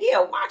great at,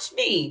 yeah, watch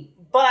me.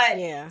 But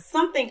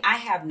something I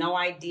have no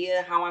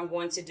idea how I'm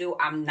going to do.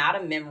 I'm not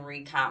a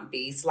memory comp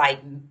beast. Like,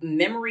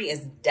 memory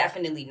is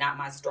definitely not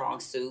my strong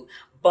suit.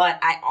 But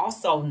I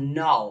also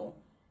know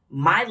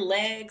my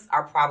legs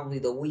are probably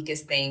the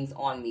weakest things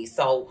on me.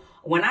 So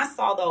when I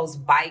saw those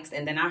bikes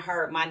and then I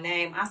heard my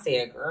name, I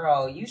said,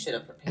 girl, you should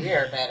have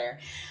prepared better.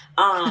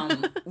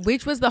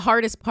 Which was the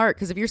hardest part?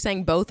 Because if you're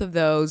saying both of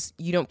those,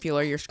 you don't feel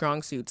are your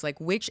strong suits. Like,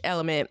 which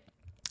element,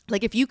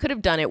 like if you could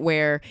have done it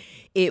where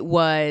it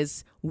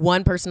was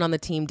one person on the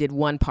team did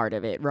one part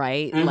of it,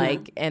 right?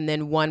 Like, and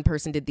then one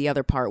person did the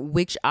other part.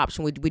 Which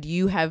option would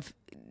you have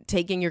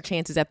taking your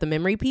chances at the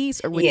memory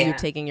piece, or would you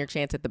taking your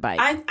chance at the bike?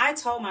 I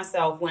told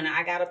myself when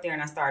I got up there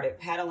and I started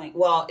pedaling,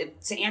 well,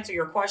 to answer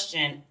your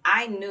question,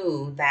 I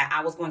knew that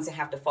I was going to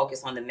have to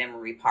focus on the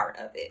memory part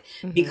of it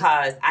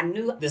because I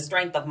knew the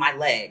strength of my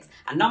legs.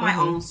 I know my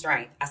own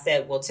strength. I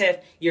said, well, Tiff,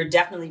 you're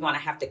definitely going to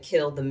have to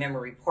kill the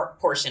memory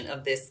portion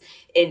of this.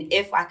 And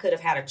if I could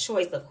have had a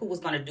choice of who was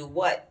going to do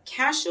what,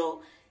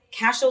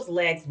 Cashel's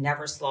legs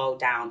never slowed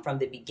down from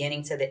the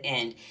beginning to the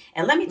end.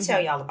 And let me tell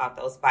y'all about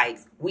those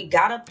bikes. We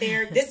got up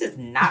there. This is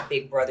not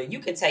Big Brother. You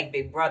can take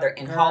Big Brother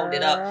and hold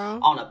it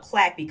up on a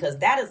plaque because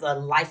that is a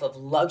life of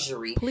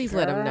luxury. Please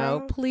let them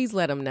know. Please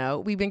let them know.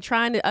 We've been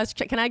trying to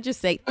can I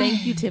just say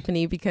thank you,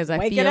 Tiffany, because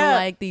I feel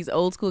like these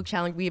old school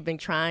challenge, we have been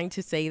trying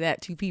to say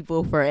that to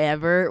people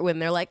forever when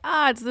they're like,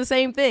 it's the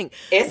same thing.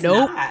 It's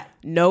not.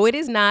 No, it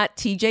is not.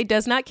 TJ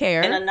does not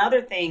care. And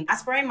another thing, I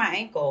sprained my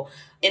ankle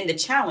in the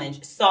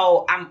challenge.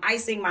 So I'm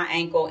icing my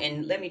ankle.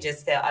 And let me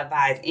just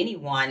advise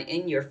anyone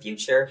in your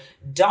future,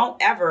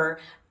 don't ever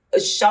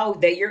show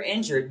that you're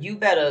injured. You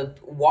better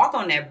walk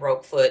on that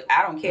broke foot.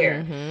 I don't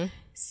care.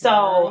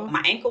 So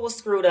my ankle was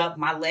screwed up.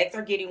 My legs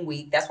are getting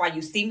weak. That's why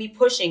you see me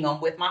pushing them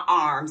with my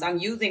arms. I'm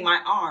using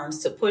my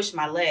arms to push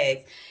my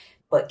legs.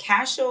 But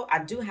Cashel,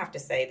 I do have to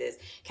say this,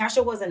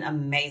 Cashel was an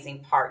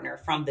amazing partner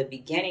from the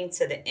beginning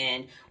to the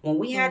end. When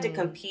we had to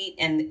compete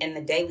in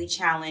the daily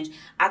challenge,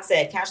 I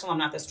said, Cashel, I'm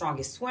not the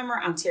strongest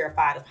swimmer. I'm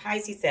terrified of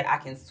heights. He said, I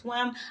can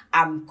swim.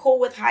 I'm cool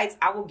with heights.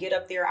 I will get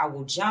up there. I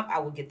will jump. I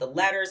will get the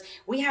letters.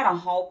 We had a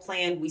whole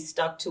plan. We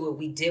stuck to it.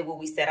 We did what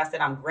we said. I said,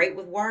 I'm great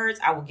with words.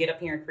 I will get up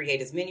here and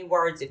create as many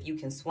words if you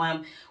can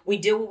swim. We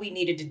did what we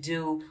needed to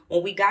do.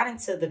 When we got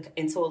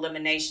into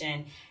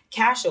elimination,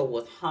 Cashel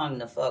was hung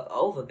the fuck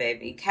over,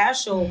 baby.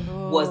 Cashel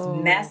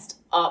was messed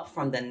up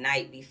from the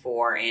night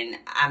before. And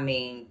I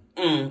mean,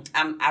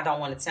 I don't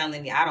want to tell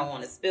any, I don't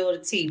want to spill the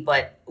tea,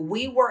 but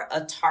we were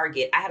a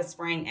target. I had a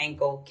sprained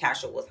ankle.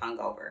 Cashel was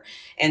hungover.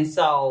 And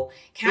so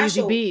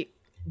Cashel,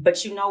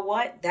 but you know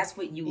what? That's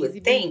what you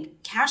would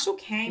think. Cashel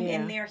came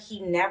in there.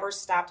 He never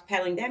stopped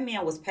pedaling. That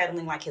man was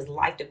pedaling like his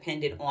life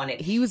depended on it.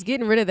 He was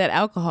getting rid of that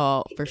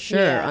alcohol for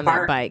sure on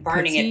that bike.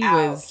 Burning it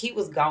out. He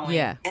was going.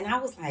 Yeah. And I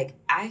was like,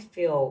 I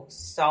feel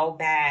so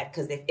bad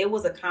because if it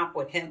was a comp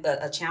with him,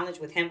 a challenge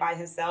with him by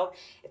himself,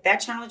 if that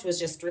challenge was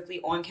just strictly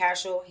on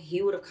Cashel,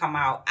 he would have come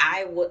out.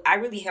 I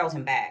really held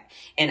him back.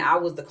 And I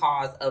was the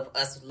cause of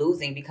us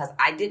losing because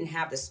I didn't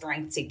have the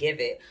strength to give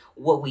it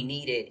what we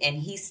needed. And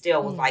he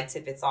still was like,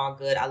 Tiff, it's all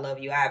good. I love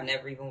you. I have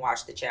never even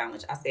watched the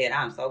challenge. I said,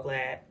 I'm so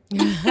glad.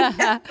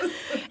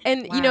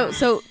 And, you know,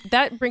 so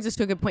that brings us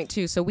to a good point,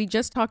 too. So we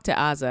just talked to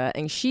Azah,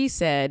 and she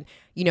said,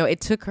 you know,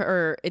 it took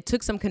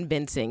some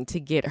convincing to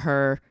get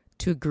her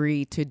to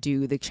agree to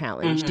do the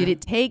challenge. Did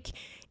it take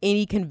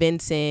any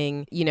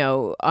convincing, you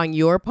know, on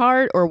your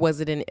part, or was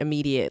it an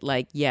immediate,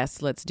 like,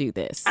 yes, let's do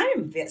this? I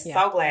am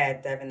so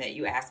glad, Devin, that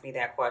you asked me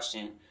that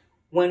question.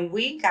 When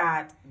we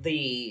got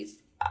the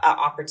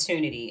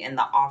opportunity and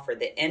the offer,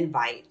 the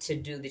invite to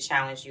do the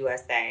Challenge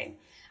USA,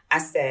 I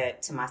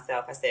said to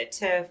myself,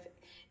 Tiff,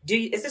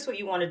 is this what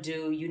you want to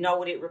do? You know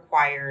what it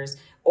requires?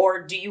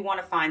 Or do you want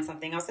to find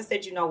something else? I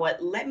said, you know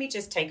what? Let me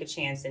just take a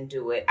chance and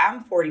do it.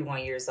 I'm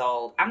 41 years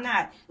old. I'm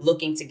not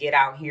looking to get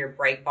out here,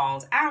 break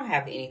bones. I don't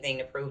have anything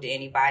to prove to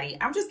anybody.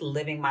 I'm just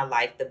living my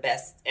life the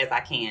best as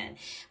I can.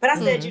 But I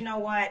said, you know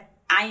what?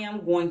 I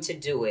am going to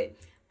do it.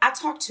 I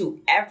talked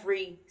to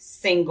every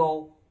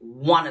single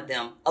one of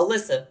them.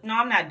 Alyssa, no,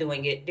 I'm not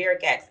doing it.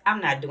 Derek X,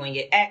 I'm not doing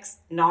it. X,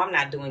 no, I'm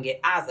not doing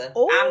it. Azah,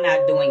 I'm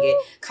not doing it.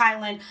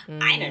 Kylan,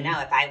 I don't know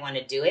if I want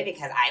to do it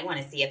because I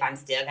want to see if I'm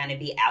still going to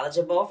be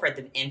eligible for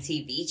the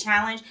MTV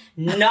challenge.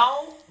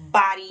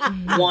 Nobody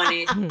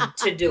wanted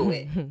to do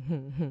it.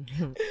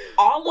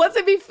 Well,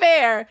 to be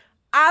fair,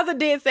 Azah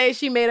did say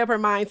she made up her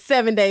mind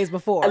 7 days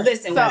before.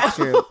 Listen, that's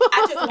true.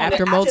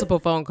 After multiple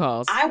phone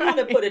calls. I want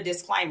to put a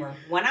disclaimer.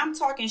 When I'm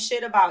talking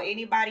shit about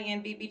anybody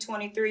in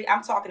BB23,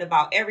 I'm talking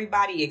about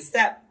everybody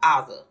except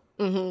Azah.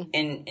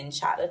 And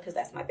Chada, because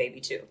that's my baby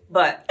too.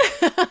 But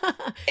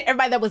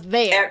everybody that was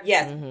there.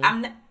 Yes.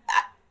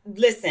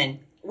 Listen,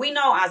 we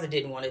know Azah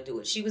didn't want to do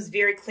it. She was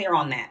very clear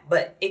on that.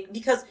 But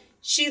because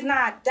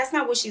that's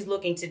not what she's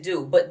looking to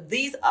do. But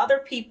these other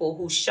people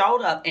who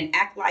showed up and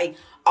act like,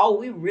 oh,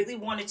 we really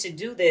wanted to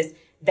do this,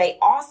 they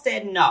all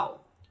said no.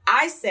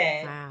 I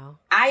said, wow.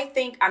 I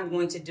think I'm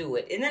going to do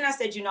it. And then I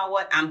said, you know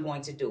what? I'm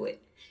going to do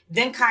it.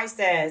 Then Kai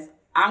says,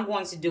 I'm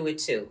going to do it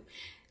too.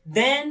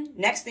 Then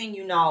next thing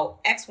you know,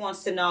 X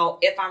wants to know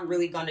if I'm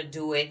really going to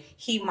do it.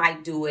 He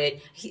might do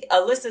it.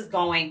 Alyssa's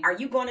going, are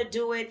you going to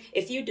do it?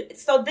 If you do,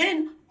 so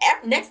then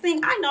next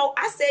thing I know,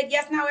 I said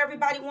yes. Now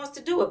everybody wants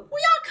to do it.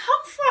 Where y'all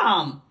come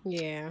from?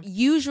 Yeah.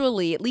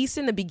 Usually, at least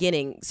in the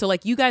beginning. So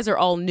like you guys are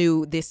all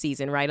new this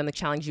season, right? On the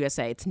Challenge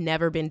USA. It's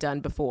never been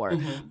done before.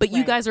 But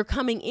you guys are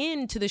coming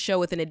into the show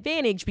with an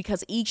advantage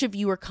because each of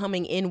you are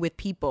coming in with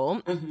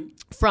people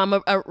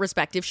from a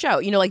respective show,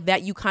 you know, like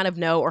that you kind of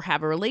know or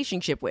have a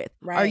relationship with.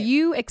 Right. Are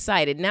you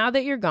excited now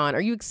that you're gone?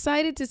 Are you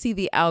excited to see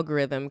the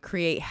algorithm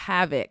create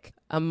havoc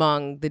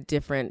among the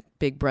different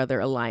Big Brother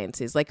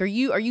alliances? Like, are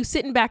you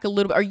sitting back a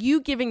little bit? Are you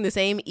giving the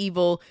same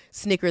evil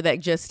snicker that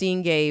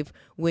Justine gave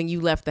when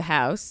you left the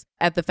house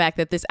at the fact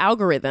that this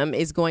algorithm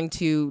is going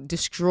to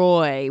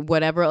destroy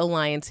whatever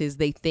alliances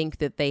they think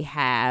that they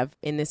have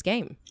in this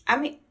game? I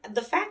mean,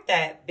 the fact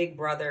that Big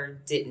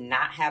Brother did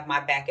not have my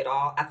back at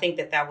all, I think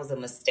that was a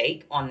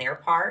mistake on their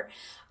part.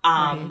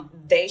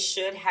 They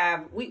should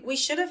have, we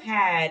should have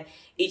had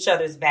each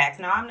other's backs.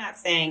 Now, I'm not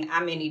saying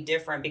I'm any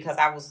different because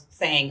I was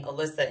saying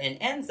Alyssa and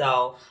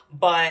Enzo,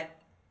 but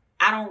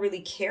I don't really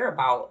care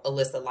about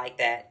Alyssa like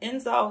that.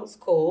 Enzo's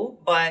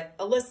cool, but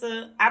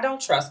Alyssa, I don't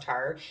trust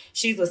her.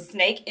 She's a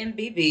snake in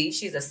BB.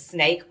 She's a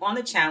snake on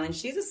the challenge.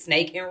 She's a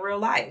snake in real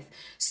life.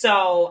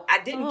 So I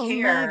didn't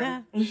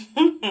care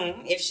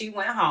if she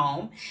went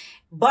home.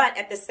 But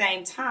at the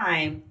same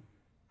time,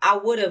 I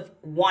would have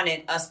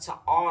wanted us to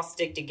all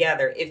stick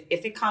together.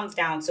 If it comes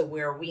down to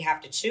where we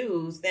have to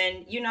choose,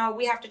 then, you know,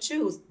 we have to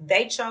choose.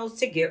 They chose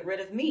to get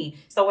rid of me.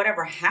 So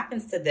whatever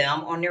happens to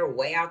them on their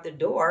way out the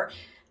door,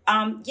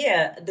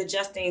 the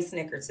Justine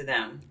Snicker to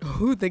them.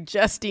 Ooh, the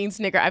Justine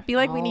Snicker. I feel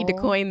like we need to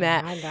coin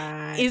that. My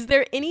God. Is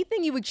there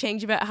anything you would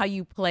change about how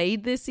you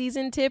played this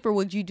season, Tiff, or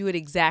would you do it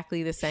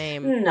exactly the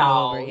same?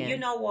 No, you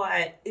know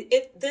what?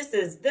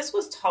 This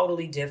was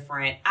totally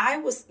different.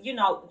 I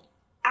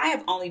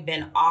have only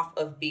been off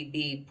of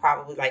BB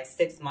probably like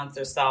 6 months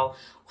or so.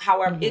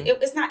 However,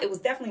 it was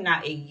definitely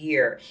not a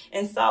year.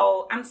 And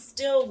so I'm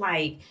still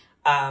like,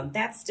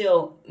 that's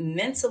still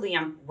mentally,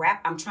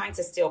 I'm trying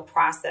to still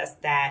process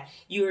that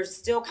you're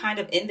still kind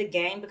of in the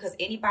game because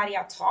anybody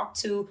I talk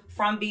to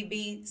from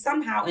BB,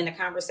 somehow in the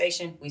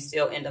conversation, we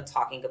still end up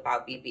talking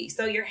about BB.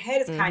 So your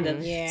head is kind of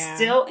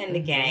still in the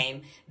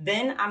game.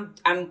 Then I'm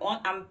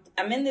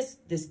in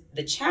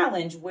the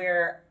challenge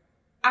where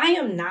I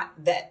am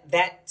not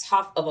that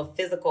tough of a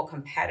physical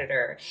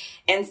competitor.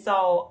 And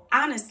so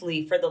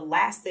honestly, for the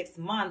last 6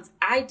 months,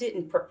 I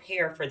didn't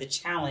prepare for the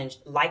challenge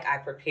like I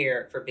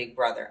prepared for Big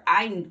Brother.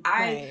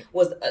 I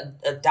was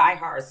a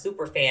diehard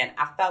super fan.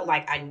 I felt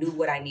like I knew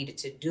what I needed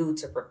to do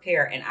to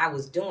prepare, and I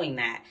was doing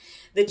that.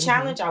 The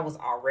challenge, I was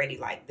already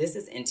like, this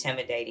is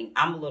intimidating.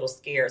 I'm a little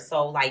scared.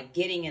 So like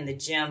getting in the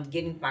gym,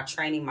 getting my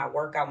training, my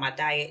workout, my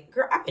diet.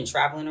 Girl, I've been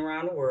traveling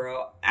around the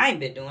world. I ain't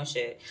been doing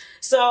shit.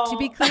 So to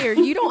be clear,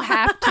 you don't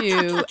have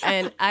to.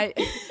 And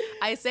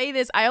I say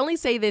this, I only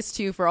say this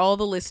too for all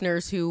the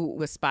listeners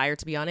who aspire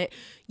to be on it.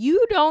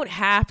 You don't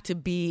have to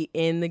be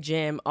in the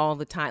gym all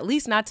the time, at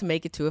least not to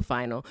make it to a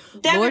final.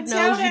 Lord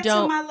knows you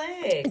don't. To my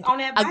legs on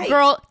that bike.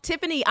 Girl,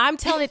 Tiffany, I'm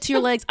telling it to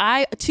your legs.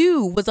 I,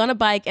 too, was on a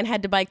bike and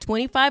had to bike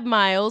 25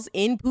 miles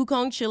in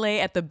Pucón, Chile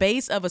at the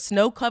base of a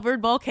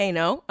snow-covered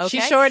volcano. Okay? She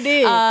sure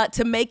did.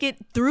 To make it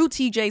through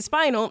TJ's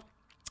final.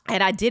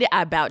 And I did it.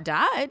 I about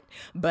died,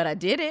 but I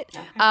did it.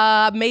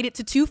 Okay. Made it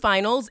to 2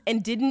 finals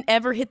and didn't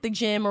ever hit the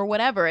gym or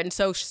whatever. And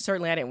so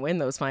certainly I didn't win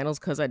those finals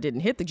because I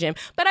didn't hit the gym,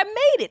 but I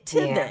made it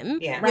to them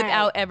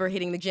without ever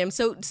hitting the gym.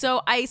 So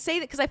I say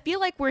that because I feel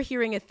like we're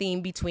hearing a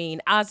theme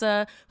between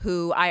Azah,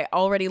 who I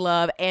already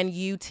love, and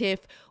you,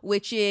 Tiff,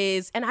 which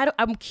is, and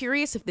I'm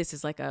curious if this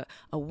is like a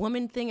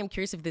woman thing. I'm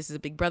curious if this is a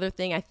Big Brother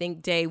thing. I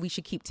think, Day, we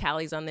should keep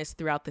tallies on this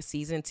throughout the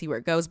season and see where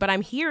it goes. But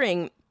I'm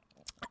hearing,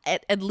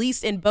 at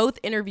least in both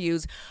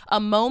interviews, a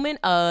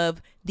moment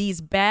of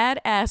these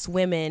badass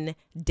women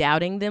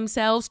doubting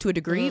themselves to a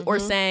degree, or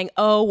saying,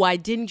 oh, I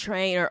didn't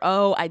train, or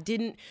oh, I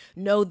didn't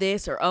know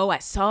this, or oh, I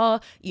saw,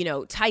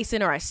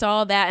 Tyson, or I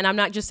saw that. And I'm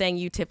not just saying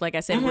you, Tiff, like I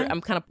said,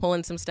 I'm kind of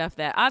pulling some stuff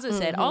that Azah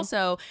said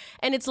also.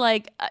 And it's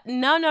like,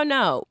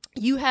 no.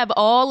 You have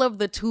all of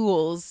the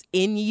tools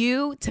in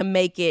you to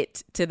make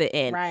it to the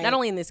end. Right. Not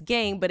only in this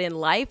game, but in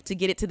life, to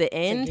get it to the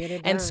end.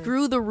 And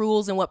screw the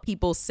rules and what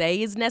people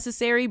say is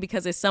necessary,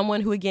 because as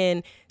someone who,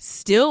 again,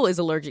 still is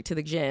allergic to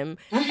the gym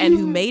and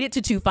who made it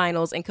to 2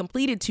 finals and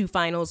completed 2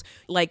 finals,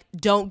 like,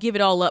 don't give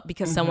it all up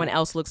because someone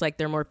else looks like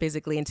they're more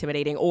physically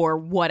intimidating or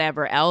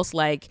whatever else.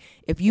 Like,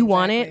 if you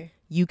want it,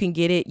 you can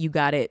get it. You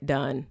got it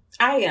done.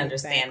 I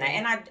understand that,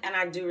 and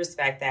I do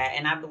respect that,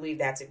 and I believe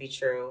that to be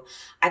true.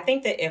 I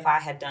think that if I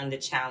had done the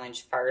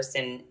challenge first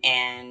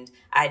and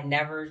I'd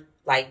never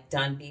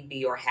done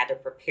BB or had to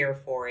prepare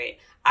for it,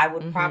 I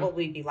would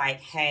probably be like,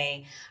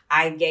 hey,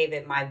 I gave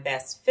it my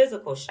best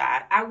physical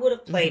shot. I would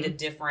have played a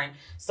different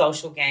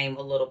social game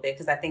a little bit,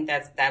 because I think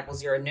that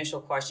was your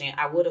initial question.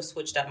 I would have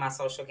switched up my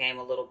social game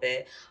a little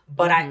bit.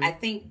 But I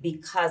think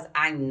because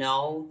I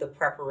know the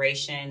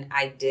preparation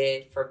I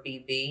did for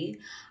BB,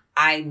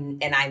 I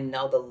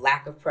know the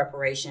lack of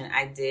preparation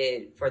I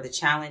did for the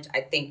challenge. I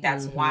think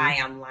that's why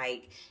I'm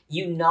like,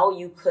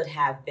 you could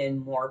have been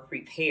more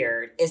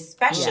prepared,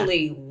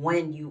 especially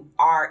when you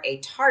are a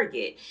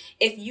target.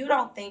 If you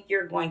don't think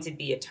you're going to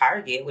be a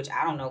target, which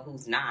I don't know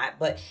who's not,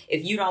 but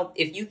if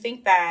you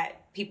think that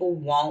people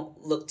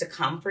won't look to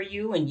come for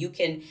you and you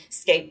can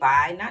skate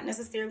by, not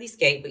necessarily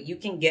skate, but you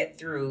can get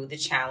through the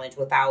challenge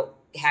without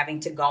having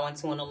to go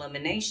into an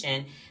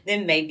elimination,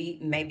 then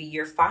maybe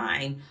you're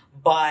fine.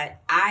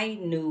 But I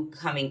knew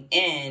coming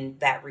in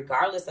that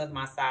regardless of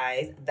my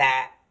size,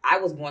 that I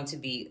was going to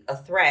be a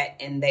threat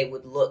and they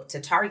would look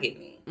to target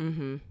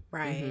me.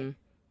 Right.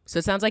 So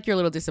it sounds like you're a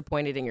little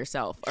disappointed in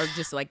yourself, or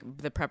just like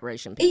the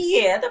preparation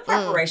piece. Yeah, the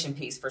preparation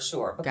piece for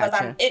sure. Because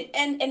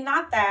and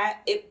not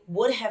that it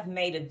would have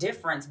made a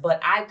difference, but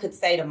I could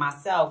say to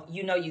myself,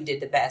 you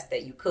did the best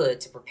that you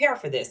could to prepare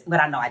for this, but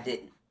I know I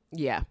didn't.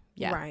 Yeah.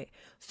 Right.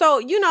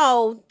 So,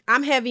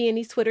 I'm heavy in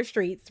these Twitter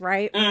streets,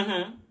 right?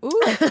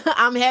 Ooh,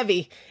 I'm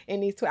heavy in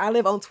these. I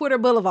live on Twitter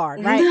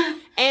Boulevard, right?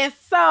 And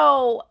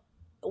so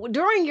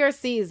during your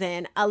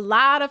season, a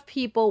lot of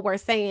people were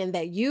saying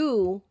that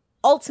you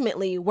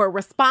ultimately were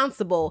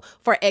responsible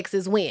for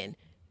X's win.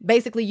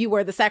 Basically, you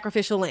were the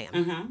sacrificial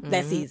lamb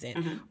that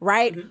season,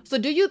 right? So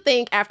do you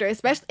think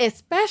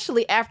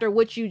especially after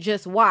what you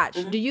just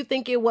watched, do you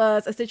think it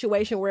was a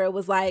situation where it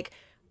was like,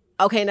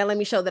 okay, now let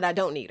me show that I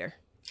don't need her?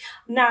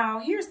 Now,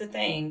 here's the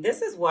thing.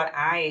 This is what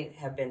I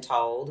have been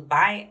told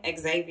by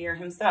Xavier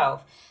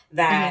himself,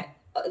 that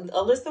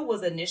Alyssa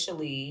was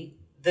initially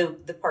the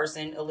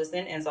person, Alyssa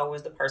and Enzo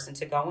was the person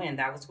to go in.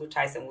 That was where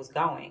Tyson was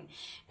going.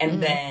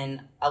 And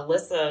then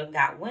Alyssa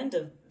got wind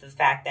of the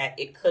fact that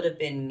it could have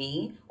been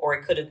me or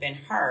it could have been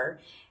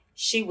her.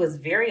 She was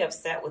very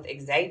upset with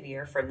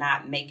Xavier for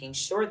not making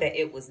sure that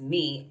it was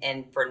me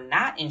and for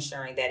not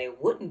ensuring that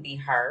it wouldn't be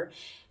her.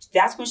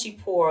 That's when she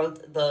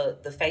poured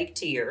the fake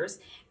tears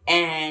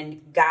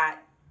and got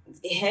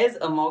his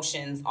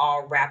emotions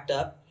all wrapped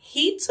up.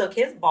 He took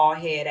his bald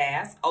head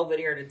ass over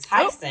there to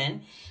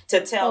Tyson to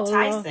tell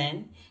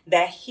Tyson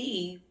that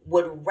he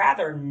would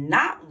rather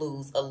not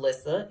lose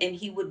Alyssa and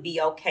he would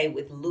be okay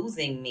with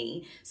losing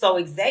me.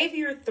 So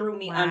Xavier threw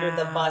me under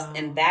the bus,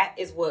 and that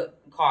is what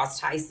cause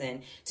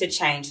Tyson to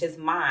change his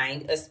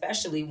mind,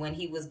 especially when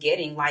he was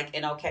getting like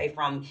an okay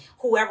from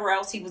whoever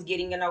else he was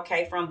getting an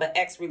okay from, but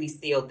X really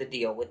sealed the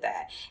deal with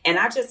that. And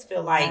I just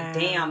feel like,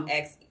 damn,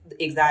 X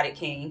Exotic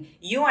King,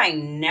 you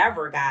ain't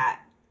never got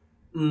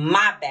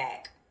my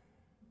back.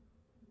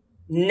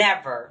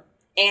 Never.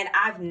 And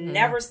I've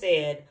never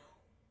said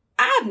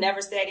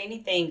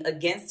anything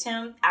against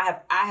him. I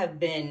have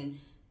been,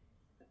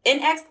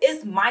 and X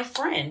is my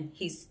friend.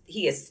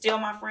 He is still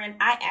my friend.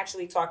 I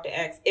actually talk to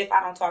X. If I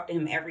don't talk to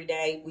him every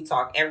day, we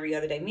talk every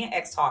other day. Me and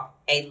X talk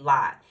a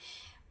lot.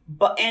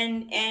 But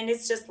and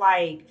it's just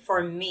like,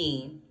 for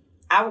me,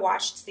 I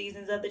watched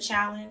seasons of the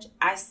challenge.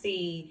 I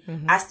see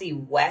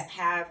Wes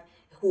have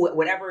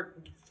whatever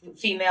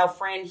female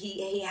friend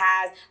he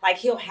has, like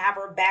he'll have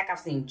her back. I've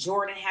seen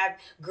Jordan have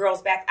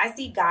girls back. I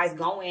see guys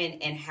go in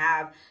and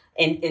have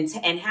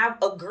and have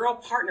a girl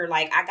partner,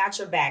 like, I got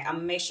your back, I'm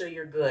gonna make sure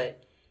you're good.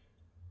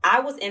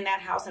 I was in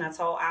that house and I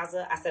told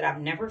Azza, I said, I've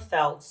never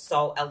felt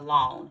so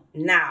alone.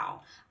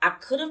 Now, I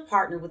could have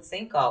partnered with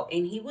Cinco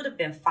and he would have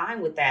been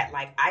fine with that.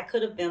 Like, I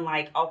could have been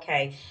like,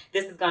 okay,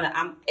 this is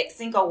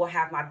Cinco will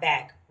have my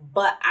back.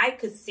 But I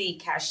could see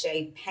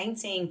Cache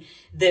painting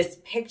this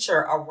picture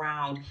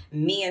around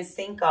me and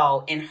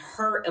Cinco and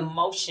her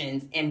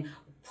emotions and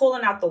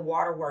pulling out the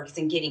waterworks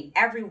and getting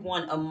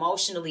everyone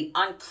emotionally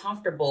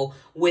uncomfortable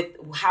with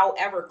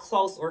however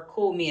close or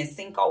cool me and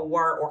Cinco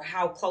were, or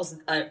how close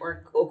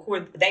or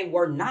cool they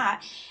were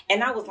not.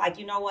 And I was like,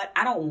 you know what?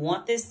 I don't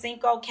want this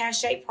Cinco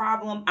Cache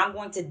problem. I'm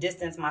going to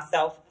distance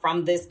myself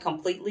from this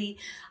completely.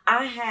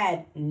 I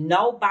had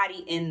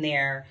nobody in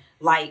there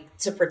like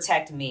to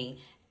protect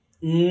me.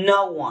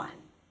 No one.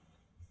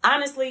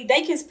 Honestly,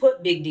 they can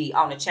put Big D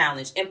on a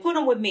challenge and put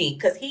him with me,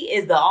 because he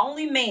is the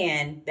only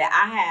man that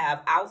I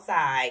have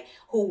outside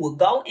who will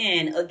go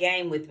in a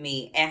game with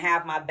me and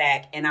have my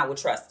back, and I would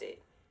trust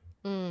it.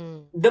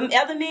 The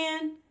other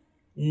men,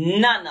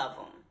 none of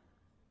them.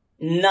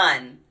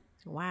 None.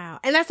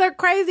 Wow. And that's so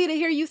crazy to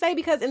hear you say,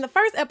 because in the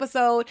first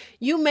episode,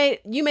 you made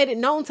it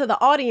known to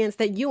the audience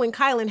that you and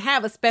Kylan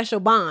have a special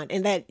bond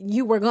and that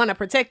you were going to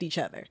protect each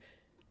other.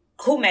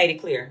 Who made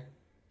it clear?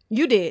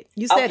 You did.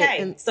 You said it.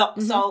 Okay.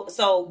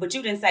 So, but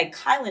you didn't say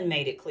Kylan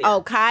made it clear.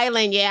 Oh,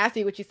 Kylan. Yeah, I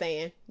see what you're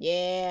saying.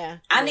 Yeah.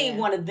 I need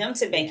one of them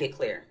to make it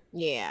clear.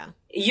 Yeah.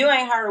 You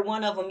ain't heard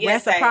one of them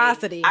yet say,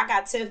 reciprocity. I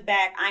got Tiff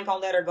back. I ain't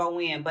gonna let her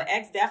go in. But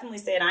X definitely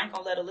said, I ain't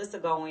gonna let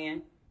Alyssa go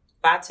in.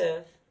 Bye,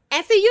 Tiff.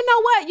 And see, you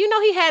know what? You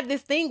know, he had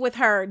this thing with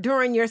her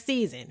during your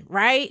season,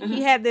 right? Mm-hmm.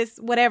 He had this,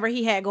 whatever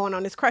he had going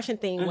on, this crushing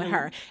thing with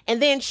her.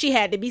 And then she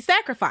had to be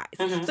sacrificed.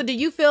 So do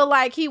you feel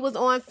like he was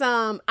on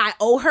some, I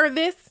owe her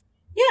this?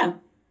 Yeah.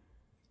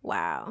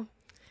 Wow.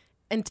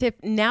 And Tiff,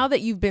 now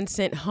that you've been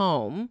sent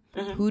home,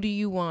 who do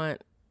you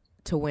want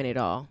to win it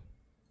all?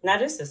 Now,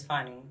 this is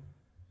funny.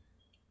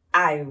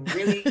 I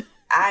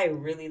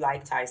really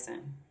like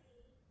Tyson.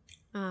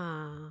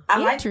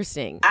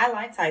 Interesting. I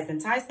like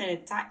Tyson.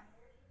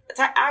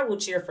 I will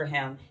cheer for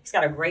him. He's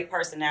got a great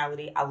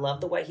personality. I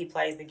love the way he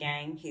plays the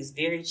game. He's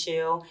very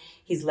chill.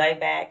 He's laid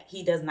back.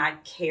 He does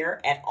not care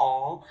at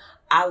all.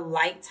 I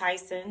like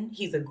Tyson.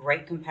 He's a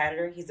great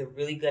competitor. He's a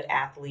really good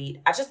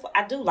athlete. I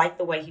do like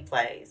the way he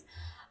plays.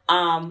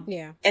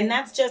 And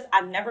that's just,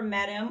 I've never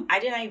met him. I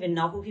didn't even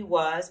know who he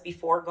was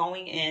before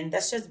going in.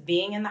 That's just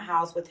being in the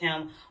house with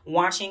him,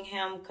 watching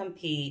him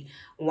compete,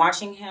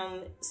 watching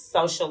him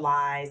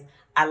socialize.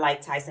 I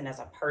like Tyson as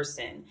a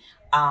person.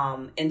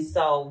 And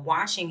so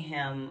watching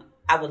him,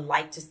 I would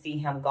like to see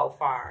him go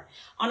far.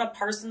 On a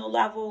personal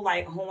level,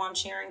 like who I'm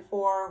cheering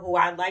for, who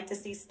I'd like to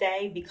see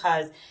stay,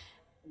 because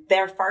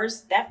that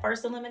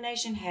first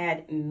elimination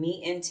had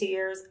me in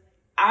tears.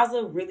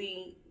 Azza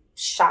really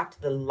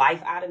shocked the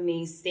life out of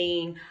me,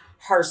 seeing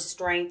her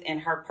strength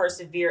and her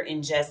persevere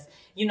and just,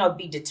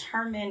 be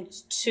determined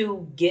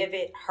to give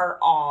it her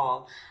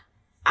all.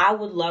 I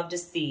would love to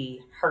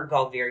see her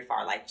go very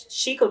far. Like,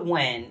 she could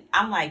win.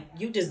 I'm like,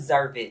 you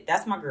deserve it.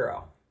 That's my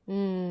girl.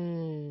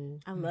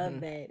 I love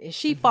that. And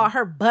she fought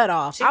her butt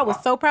off. I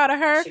was so proud of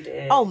her. She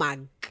did. Oh my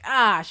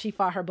gosh, she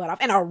fought her butt off.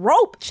 And a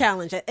rope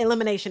challenge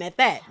elimination at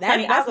that.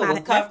 Honey,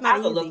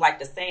 Azza looked like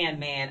the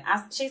Sandman.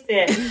 She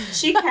said,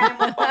 she came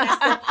up on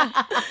that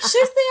stuff. She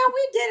said,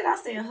 we did it.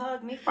 I said,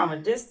 hug me from a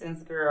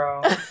distance,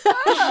 girl.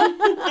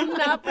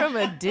 Not from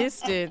a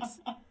distance.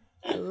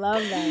 I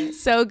love that.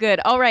 So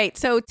good. All right.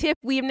 So, Tiff,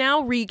 we have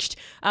now reached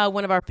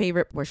one of our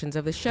favorite portions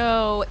of the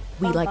show.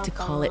 We like to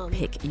call it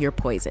Pick Your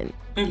Poison.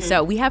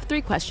 So we have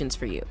 3 questions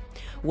for you.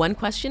 1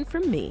 question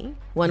from me,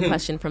 1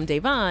 question from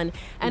Devon,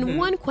 and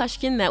 1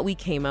 question that we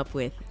came up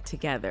with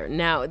together.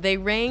 Now, they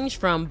range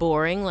from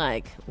boring,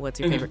 like, what's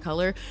your favorite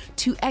color,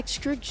 to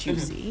extra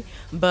juicy,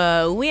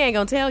 but we ain't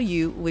gonna tell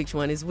you which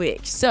one is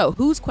which. So,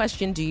 whose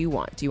question do you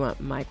want? Do you want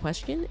my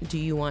question? Do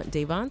you want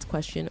Devon's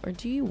question? Or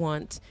do you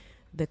want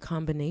the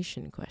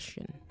combination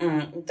question?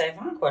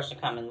 Devon question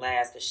coming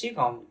last, cause she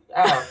gonna.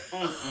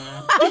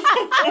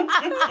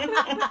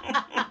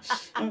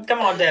 Come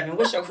on, Devin.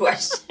 What's your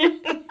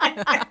question?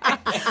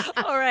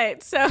 All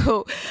right.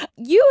 So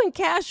you and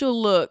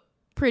Casual look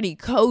pretty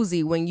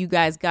cozy when you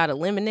guys got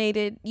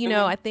eliminated. You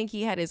know, I think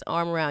he had his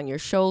arm around your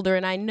shoulder.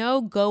 And I know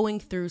going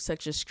through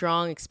such a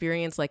strong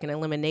experience like an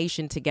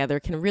elimination together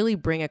can really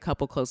bring a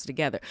couple closer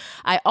together.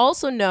 I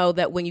also know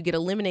that when you get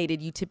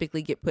eliminated, you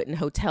typically get put in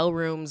hotel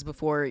rooms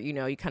before, you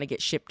know, you kind of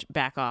get shipped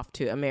back off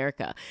to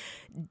America.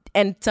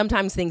 And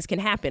sometimes things can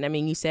happen. I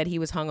mean, you said he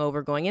was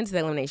hungover going into the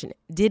elimination.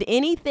 Did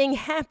anything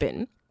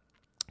happen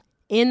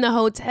in the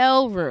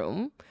hotel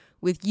room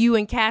with you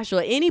and Cashel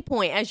at any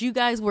point as you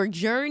guys were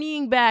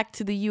journeying back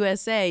to the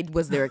USA?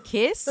 Was there a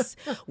kiss?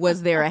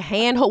 Was there a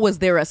handhold? Was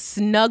there a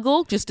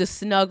snuggle? Just a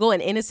snuggle, an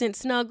innocent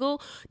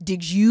snuggle?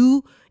 Did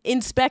you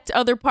inspect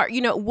other parts? You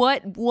know,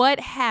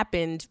 what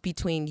happened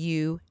between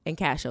you and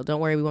Cashel?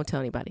 Don't worry, we won't tell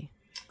anybody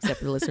except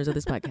for the listeners of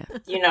this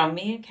podcast. You know,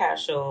 me and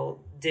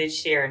Cashel did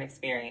share an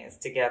experience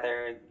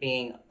together,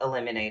 being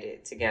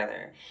eliminated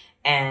together.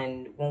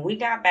 And when we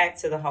got back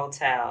to the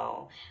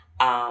hotel,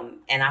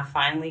 and I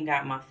finally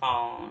got my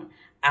phone,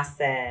 I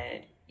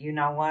said, you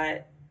know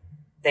what?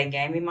 They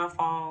gave me my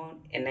phone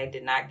and they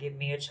did not give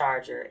me a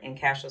charger. And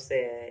Cashel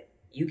said,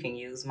 you can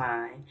use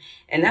mine.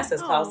 And that's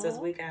as close as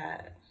we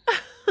got.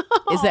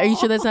 Are you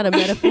sure that's not a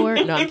metaphor?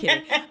 No, I'm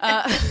kidding.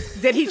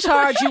 Did he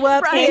charge you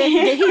up, sis?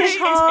 Did he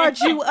charge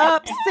you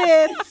up,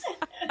 sis?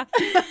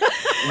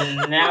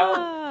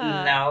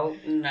 No.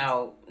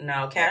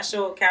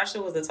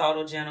 Cashel was a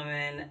total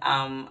gentleman.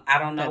 I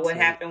don't know what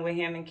happened with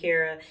him and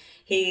Kira.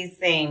 He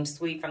seemed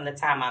sweet from the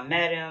time I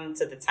met him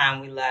to the time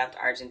we left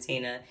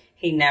Argentina.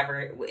 He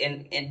never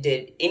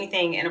did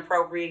anything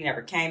inappropriate. He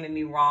never came at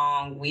me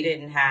wrong. We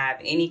didn't have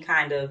any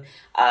kind of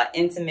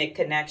intimate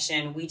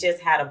connection. We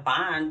just had a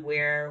bond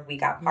where we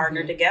got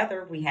partnered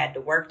together. We had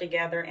to work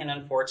together. And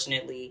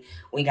unfortunately,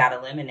 we got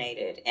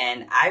eliminated.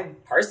 And I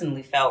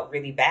personally felt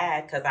really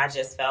bad because I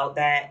just felt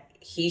that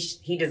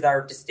he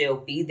deserved to still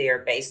be there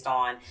based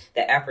on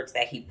the efforts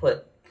that he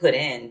put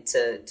in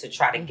to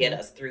try to get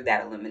us through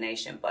that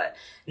elimination. But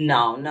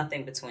no,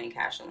 nothing between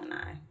Cashel and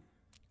I.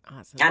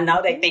 Awesome. I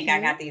know they think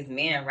I got these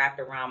men wrapped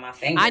around my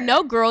finger. I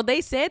know, girl.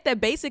 They said that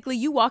basically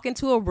you walk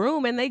into a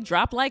room and they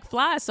drop like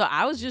flies. So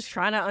I was just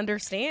trying to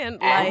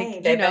understand,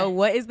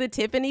 what is the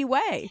Tiffany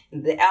way?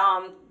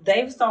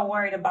 They're so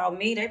worried about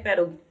me. They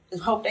better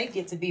hope they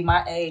get to be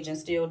my age and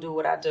still do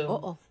what I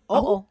do.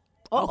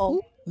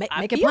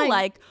 I feel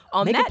like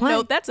on that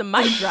note, that's a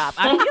mic drop.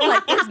 I feel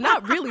like there's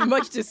not really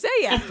much to say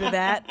after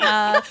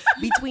that.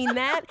 Between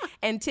that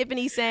and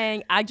Tiffany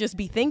saying, I just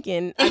be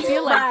thinking, I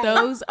feel like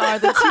those are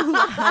the two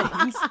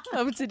lines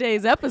of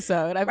today's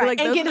episode. I feel like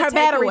those getting are her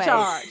battery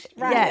charged.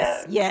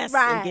 Yes.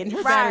 And getting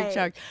her battery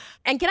charged.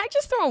 And can I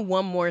just throw in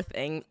one more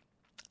thing?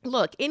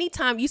 Look,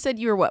 anytime you said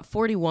you were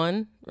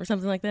 41 or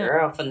something like that?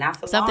 Girl, not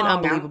for something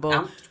long. Unbelievable.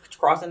 I'm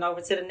crossing over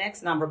to the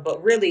next number,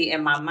 but really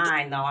in my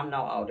mind, no, I'm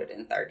no older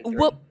than 33.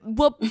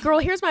 Well, girl,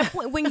 here's my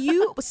point. When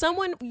you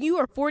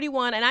are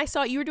 41, and I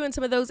saw you were doing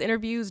some of those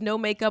interviews, no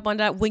makeup on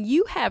that. When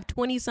you have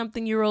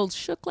 20-something-year-olds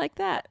shook like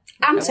that,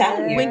 I'm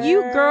telling you. When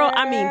you, girl,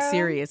 I mean,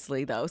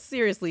 seriously,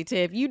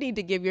 Tiff, you need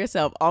to give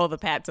yourself all the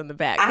pats on the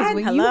back. Because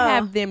when you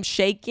have them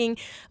shaking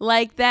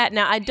like that,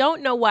 now I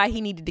don't know why he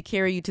needed to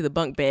carry you to the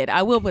bunk bed.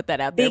 I will put that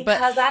out there.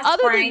 Because I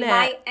sprained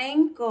my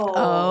ankle.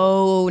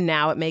 Oh,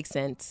 now it makes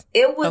sense.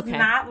 It was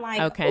not like,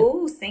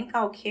 ooh,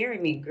 Cinco carry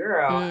me,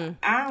 girl.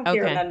 I don't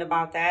care nothing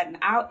about that.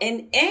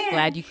 And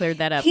glad you cleared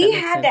that up. He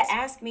had to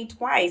ask me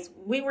twice.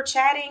 We were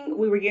chatting.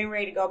 We were getting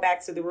ready to go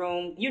back to the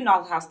room. You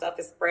know how stuff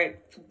is spread.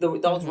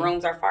 Those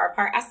rooms are far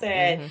apart. I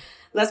said,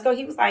 let's go.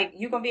 He was like,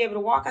 you going to be able to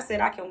walk? I said,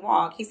 I can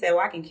walk. He said, well,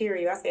 I can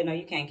carry you. I said, no,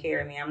 you can't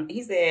carry me.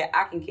 He said,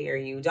 I can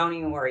carry you. Don't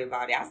even worry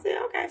about it. I said,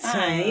 okay,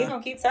 fine. You're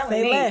going to keep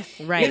telling me.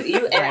 Right.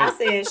 And I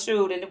said,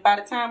 shoot. And by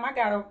the time I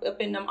got up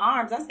in them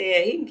arms, I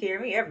said, he can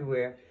carry me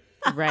everywhere.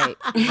 Right.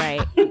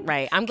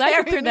 I'm glad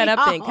you cleared that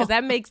up then, because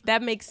that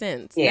makes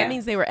sense. Yeah. That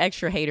means they were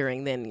extra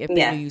hatering then if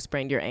they knew you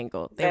sprained your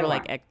ankle. They were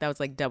like, that was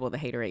like double the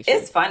hateration.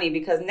 It's funny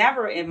because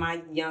never in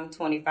my young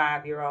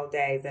 25-year-old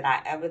days did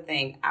I ever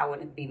think I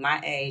would be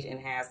my age and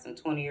have some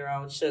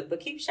 20-year-old shook. But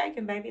keep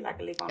shaking, baby, like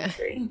a leaf on a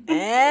tree.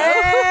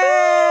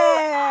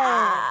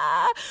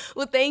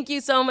 Well, thank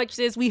you so much,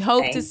 sis. We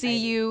hope to see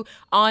you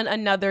on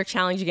another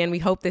challenge again. We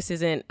hope this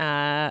isn't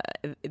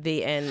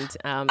the end.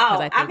 I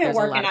think I've been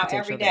working out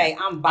every day.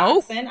 I'm boxing.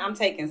 I'm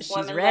taking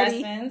swimming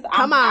lessons.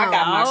 I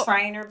got my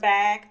trainer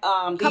back.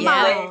 These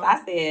legs,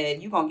 I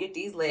said, you're going to get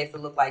these legs to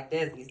look like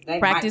this.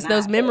 Practice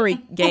those memory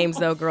games,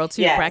 though, girl,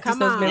 too. Yes. Practice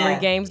those memory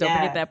games. Don't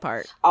forget that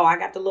part. Oh, I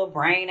got the little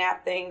brain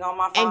app thing on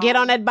my phone. And get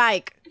on that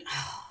bike.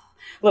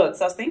 Look,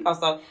 so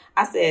Cinco,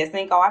 I said,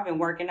 Cinco, I've been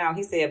working out.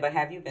 He said, but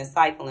have you been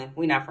cycling?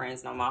 We not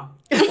friends no more.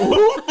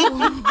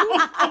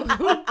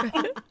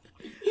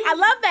 I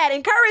love that.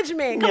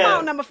 Encouragement. Come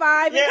on, number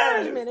 5.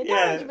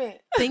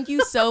 Encouragement. Thank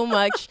you so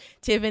much,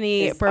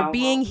 Tiffany, for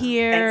being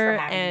here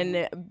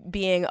and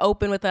being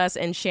open with us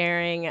and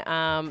sharing.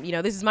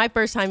 This is my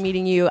first time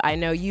meeting you. I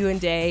know you and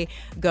Day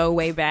go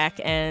way back.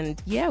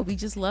 And we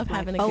just love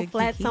having a good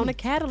flats on a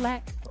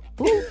Cadillac.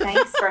 Ooh,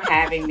 thanks for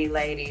having me,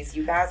 ladies.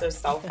 You guys are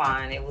so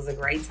fun. It was a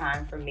great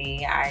time for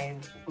me. I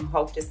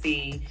hope to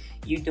see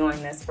you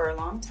doing this for a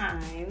long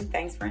time.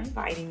 Thanks for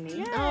inviting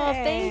me. Oh,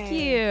 thank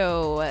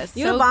you.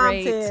 You're so a bomb,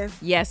 great. Tiff.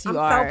 Yes, you I'm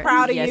are. so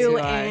proud of Yes, you.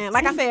 are. And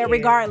like I said,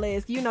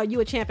 regardless, you know, you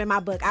a champ in my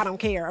book. I don't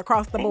care.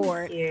 Across the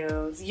board. Thank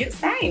you.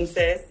 Same,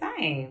 sis.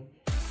 Same.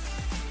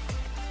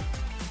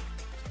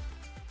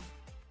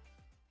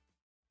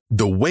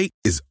 The wait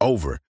is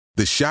over.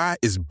 The Chi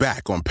is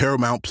back on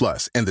Paramount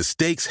Plus, and the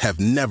stakes have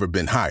never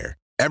been higher.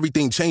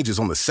 Everything changes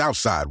on the South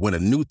Side when a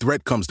new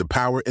threat comes to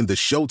power in the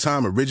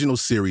Showtime original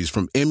series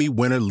from Emmy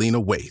winner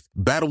Lena Waithe.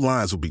 Battle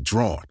lines will be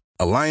drawn,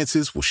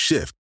 alliances will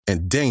shift,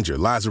 and danger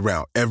lies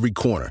around every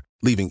corner,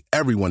 leaving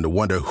everyone to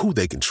wonder who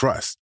they can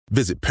trust.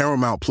 Visit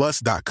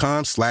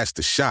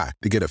ParamountPlus.com/The Chi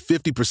to get a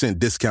 50%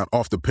 discount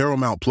off the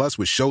Paramount Plus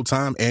with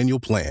Showtime annual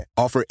plan.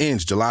 Offer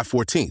ends July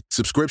 14th.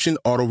 Subscription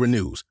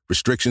auto-renews.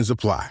 Restrictions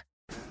apply.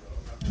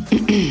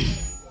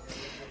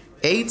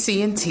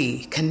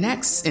 AT&T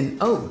connects an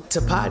ode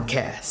to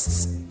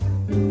podcasts.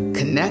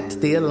 Connect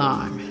the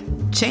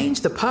alarm.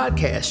 Change the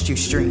podcast you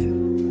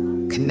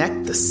stream.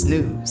 Connect the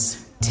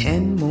snooze.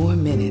 10 more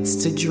minutes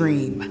to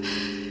dream.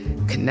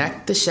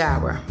 Connect the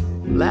shower.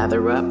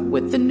 Lather up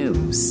with the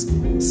news.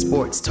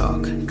 Sports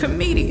talk,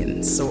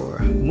 comedians, or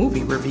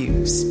movie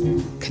reviews.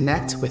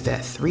 Connect with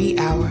that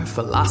 3-hour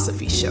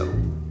philosophy show.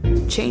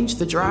 Change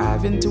the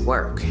drive into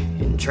work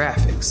in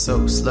traffic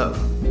so slow.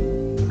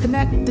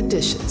 Connect the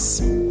dishes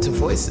to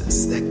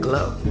voices that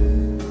glow.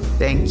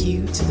 Thank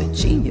you to the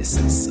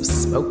geniuses of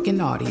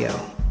spoken audio.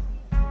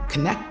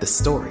 Connect the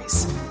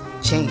stories.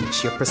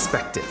 Change your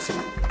perspective.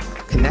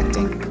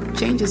 Connecting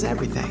changes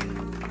everything.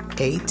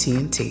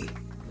 AT&T.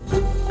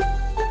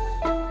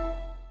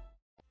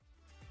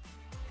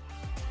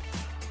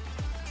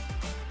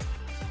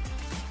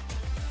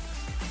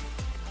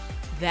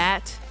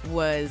 That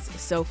was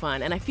so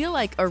fun. And I feel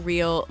like a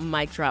real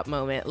mic drop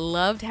moment.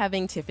 Loved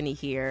having Tiffany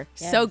here.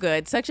 Yes. So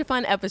good. Such a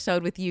fun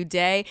episode with you,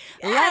 Day.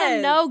 Yes. Let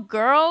them know,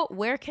 girl,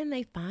 where can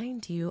they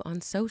find you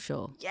on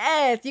social?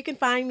 Yes, you can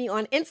find me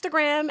on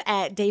Instagram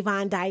at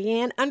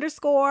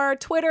DavonDiane_,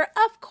 Twitter,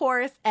 of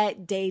course,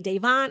 at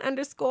DayDavon_,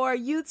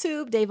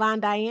 YouTube, Davon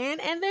Diane,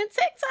 and then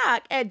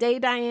TikTok at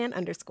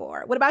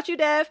DayDiane_. What about you,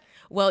 Dev?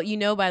 Well, you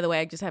know, by the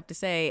way, I just have to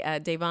say,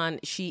 Davon,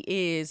 she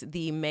is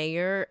the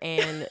mayor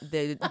and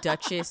the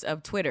Duchess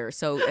of Twitter.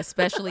 So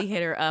especially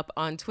hit her up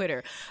on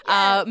Twitter.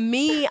 Yes.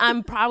 Me,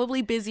 I'm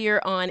probably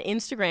busier on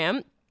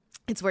Instagram.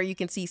 It's where you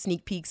can see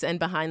sneak peeks and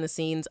behind the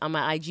scenes on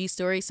my IG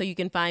story. So you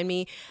can find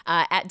me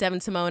at Devin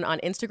Simone on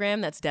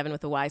Instagram. That's Devin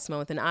with a Y, Simone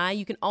with an I.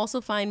 You can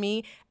also find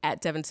me at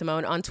Devin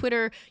Simone on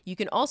Twitter. You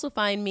can also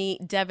find me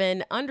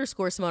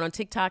Devin_Simone on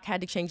TikTok.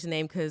 Had to change the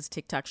name because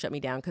TikTok shut me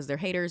down because they're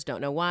haters.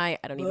 Don't know why.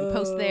 I don't even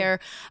post there.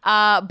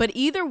 But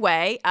either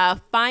way,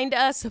 find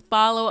us,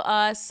 follow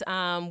us.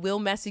 We'll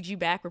message you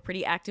back. We're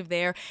pretty active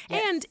there.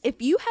 Yes. And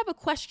if you have a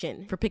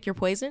question for Pick Your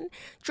Poison,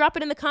 drop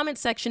it in the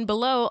comments section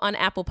below on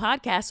Apple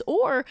Podcasts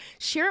or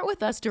share it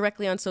with us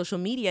directly on social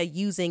media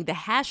using the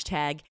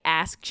hashtag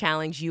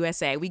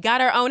AskChallengeUSA. We got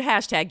our own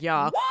hashtag,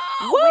 y'all.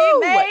 Woo!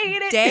 We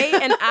made it. Day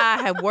and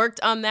I have worked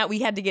on that. We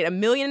had to get 1.5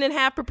 million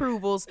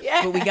approvals,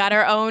 but we got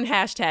our own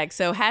hashtag.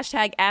 So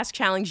hashtag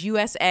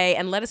AskChallengeUSA,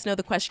 and let us know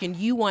the question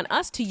you want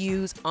us to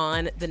use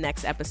on the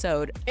next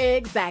episode.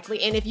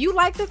 Exactly. And if you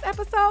like this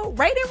episode,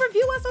 rate and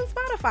review us on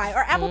Spotify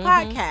or Apple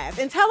Podcasts,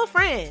 and tell a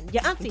friend,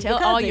 your auntie, Tell your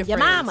cousin, all your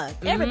mama,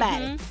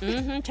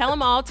 everybody. Tell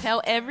them all,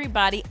 tell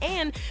everybody,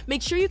 and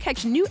make sure you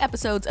catch new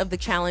episodes of The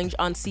Challenge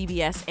on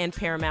CBS and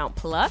Paramount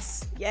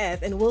Plus.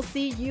 Yes, and we'll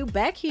see you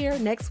back here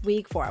next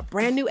week for a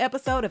brand new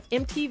episode of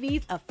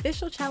MTV's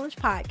official Challenge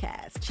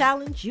podcast,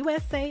 Challenge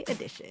USA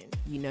Edition.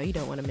 You know you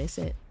don't want to miss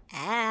it.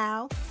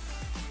 Ow.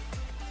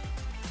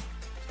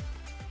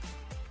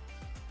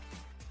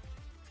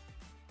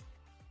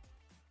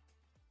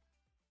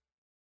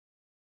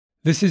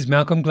 This is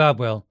Malcolm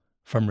Gladwell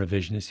from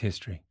Revisionist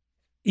History.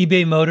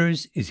 eBay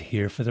Motors is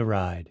here for the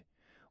ride.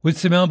 With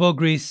some elbow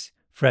grease,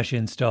 fresh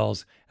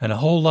installs, and a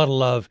whole lot of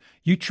love,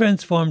 you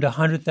transformed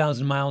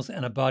 100,000 miles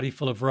and a body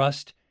full of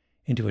rust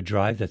into a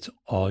drive that's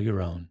all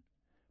your own.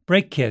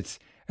 Brake kits,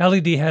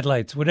 LED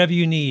headlights, whatever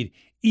you need,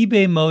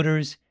 eBay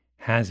Motors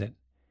has it.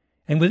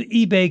 And with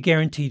eBay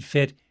Guaranteed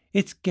Fit,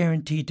 it's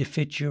guaranteed to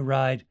fit your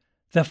ride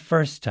the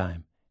first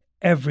time,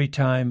 every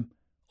time,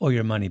 or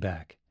your money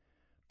back.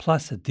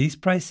 Plus, at these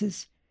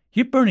prices,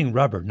 you're burning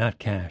rubber, not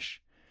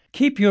cash.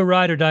 Keep your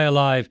ride or die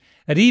alive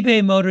at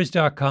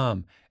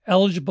ebaymotors.com.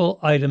 Eligible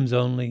items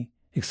only.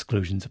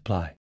 Exclusions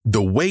apply.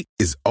 The wait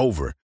is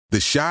over. The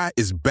Chi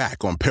is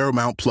back on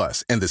Paramount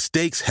Plus, and the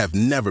stakes have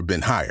never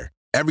been higher.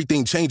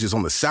 Everything changes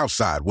on the South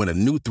Side when a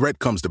new threat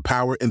comes to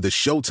power in the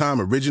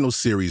Showtime original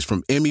series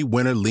from Emmy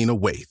winner Lena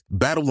Waithe.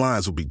 Battle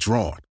lines will be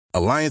drawn,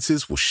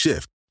 alliances will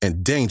shift,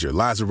 and danger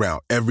lies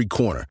around every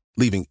corner,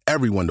 leaving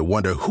everyone to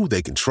wonder who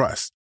they can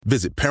trust.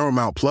 Visit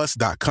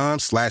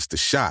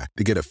ParamountPlus.com/The Chi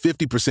to get a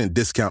 50%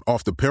 discount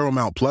off the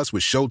Paramount Plus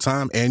with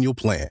Showtime annual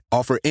plan.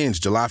 Offer ends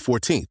July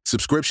 14th.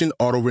 Subscription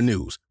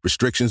auto-renews.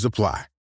 Restrictions apply.